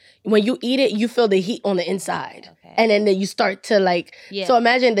when you eat it, you feel the heat on the inside. Okay. And then you start to, like, so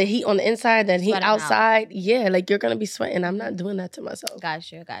imagine the heat on the inside, then heat Sweating out. outside. Yeah, like, you're going to be sweating. I'm not doing that to myself.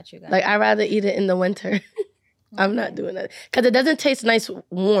 Got you. Like, I'd rather eat it in the winter. I'm not doing that. Because it doesn't taste nice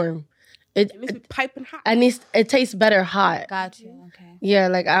warm. It needs to be piping hot. It tastes better hot. Got you. Okay. Yeah,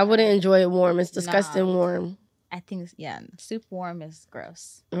 like, I wouldn't enjoy it warm. It's disgusting warm. I think, soup warm is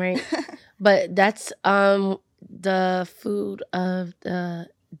gross. Right. But that's the food of the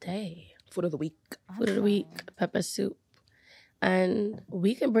day. Food of the week. Food of the week, pepper soup. And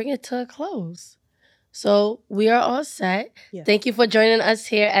we can bring it to a close. So we are all set. Yes. Thank you for joining us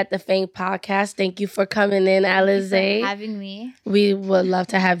here at the FANG podcast. Thank you for coming in, ALIZAÉ. Having me. We would love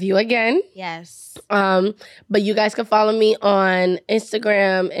to have you again. Yes. But you guys can follow me on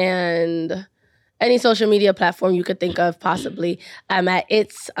Instagram and any social media platform you could think of possibly. I'm at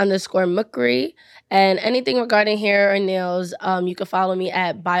its_Mukri. And anything regarding hair or nails, you can follow me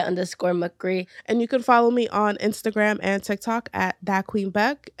at by_Mukri. And you can follow me on Instagram and TikTok at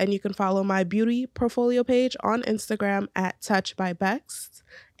ThatQueenBeck. And you can follow my beauty portfolio page on Instagram at Touch by Bex.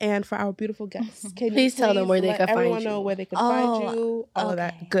 And for our beautiful guests, can Please tell them where they let can find everyone you. know where they can find you, all of okay.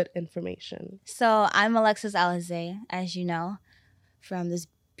 that good information. So I'm ALEXUS ALIZAÉ, as you know, from this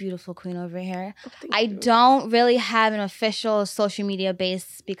beautiful queen over here. I don't really have an official social media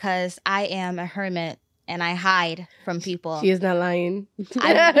base because I am a hermit and I hide from people. She is not lying.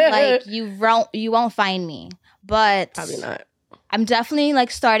 Like you won't find me, but Probably not. I'm definitely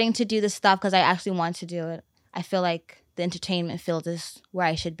like starting to do this stuff because I actually want to do it. I feel like the entertainment field is where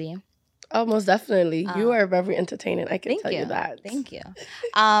I should be. Oh, most definitely. You are very entertaining. I can tell you that. Thank you.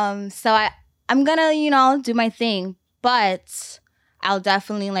 So I'm gonna do my thing, but I'll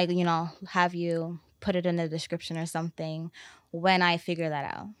definitely have you put it in the description or something when I figure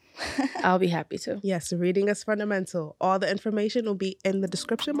that out. I'll be happy to. Yes, reading is fundamental. All the information will be in the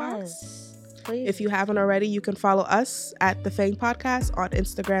description box. Yes, please. If you haven't already, you can follow us at the FANG Podcast on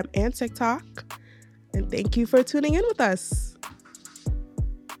Instagram and TikTok. And thank you for tuning in with us.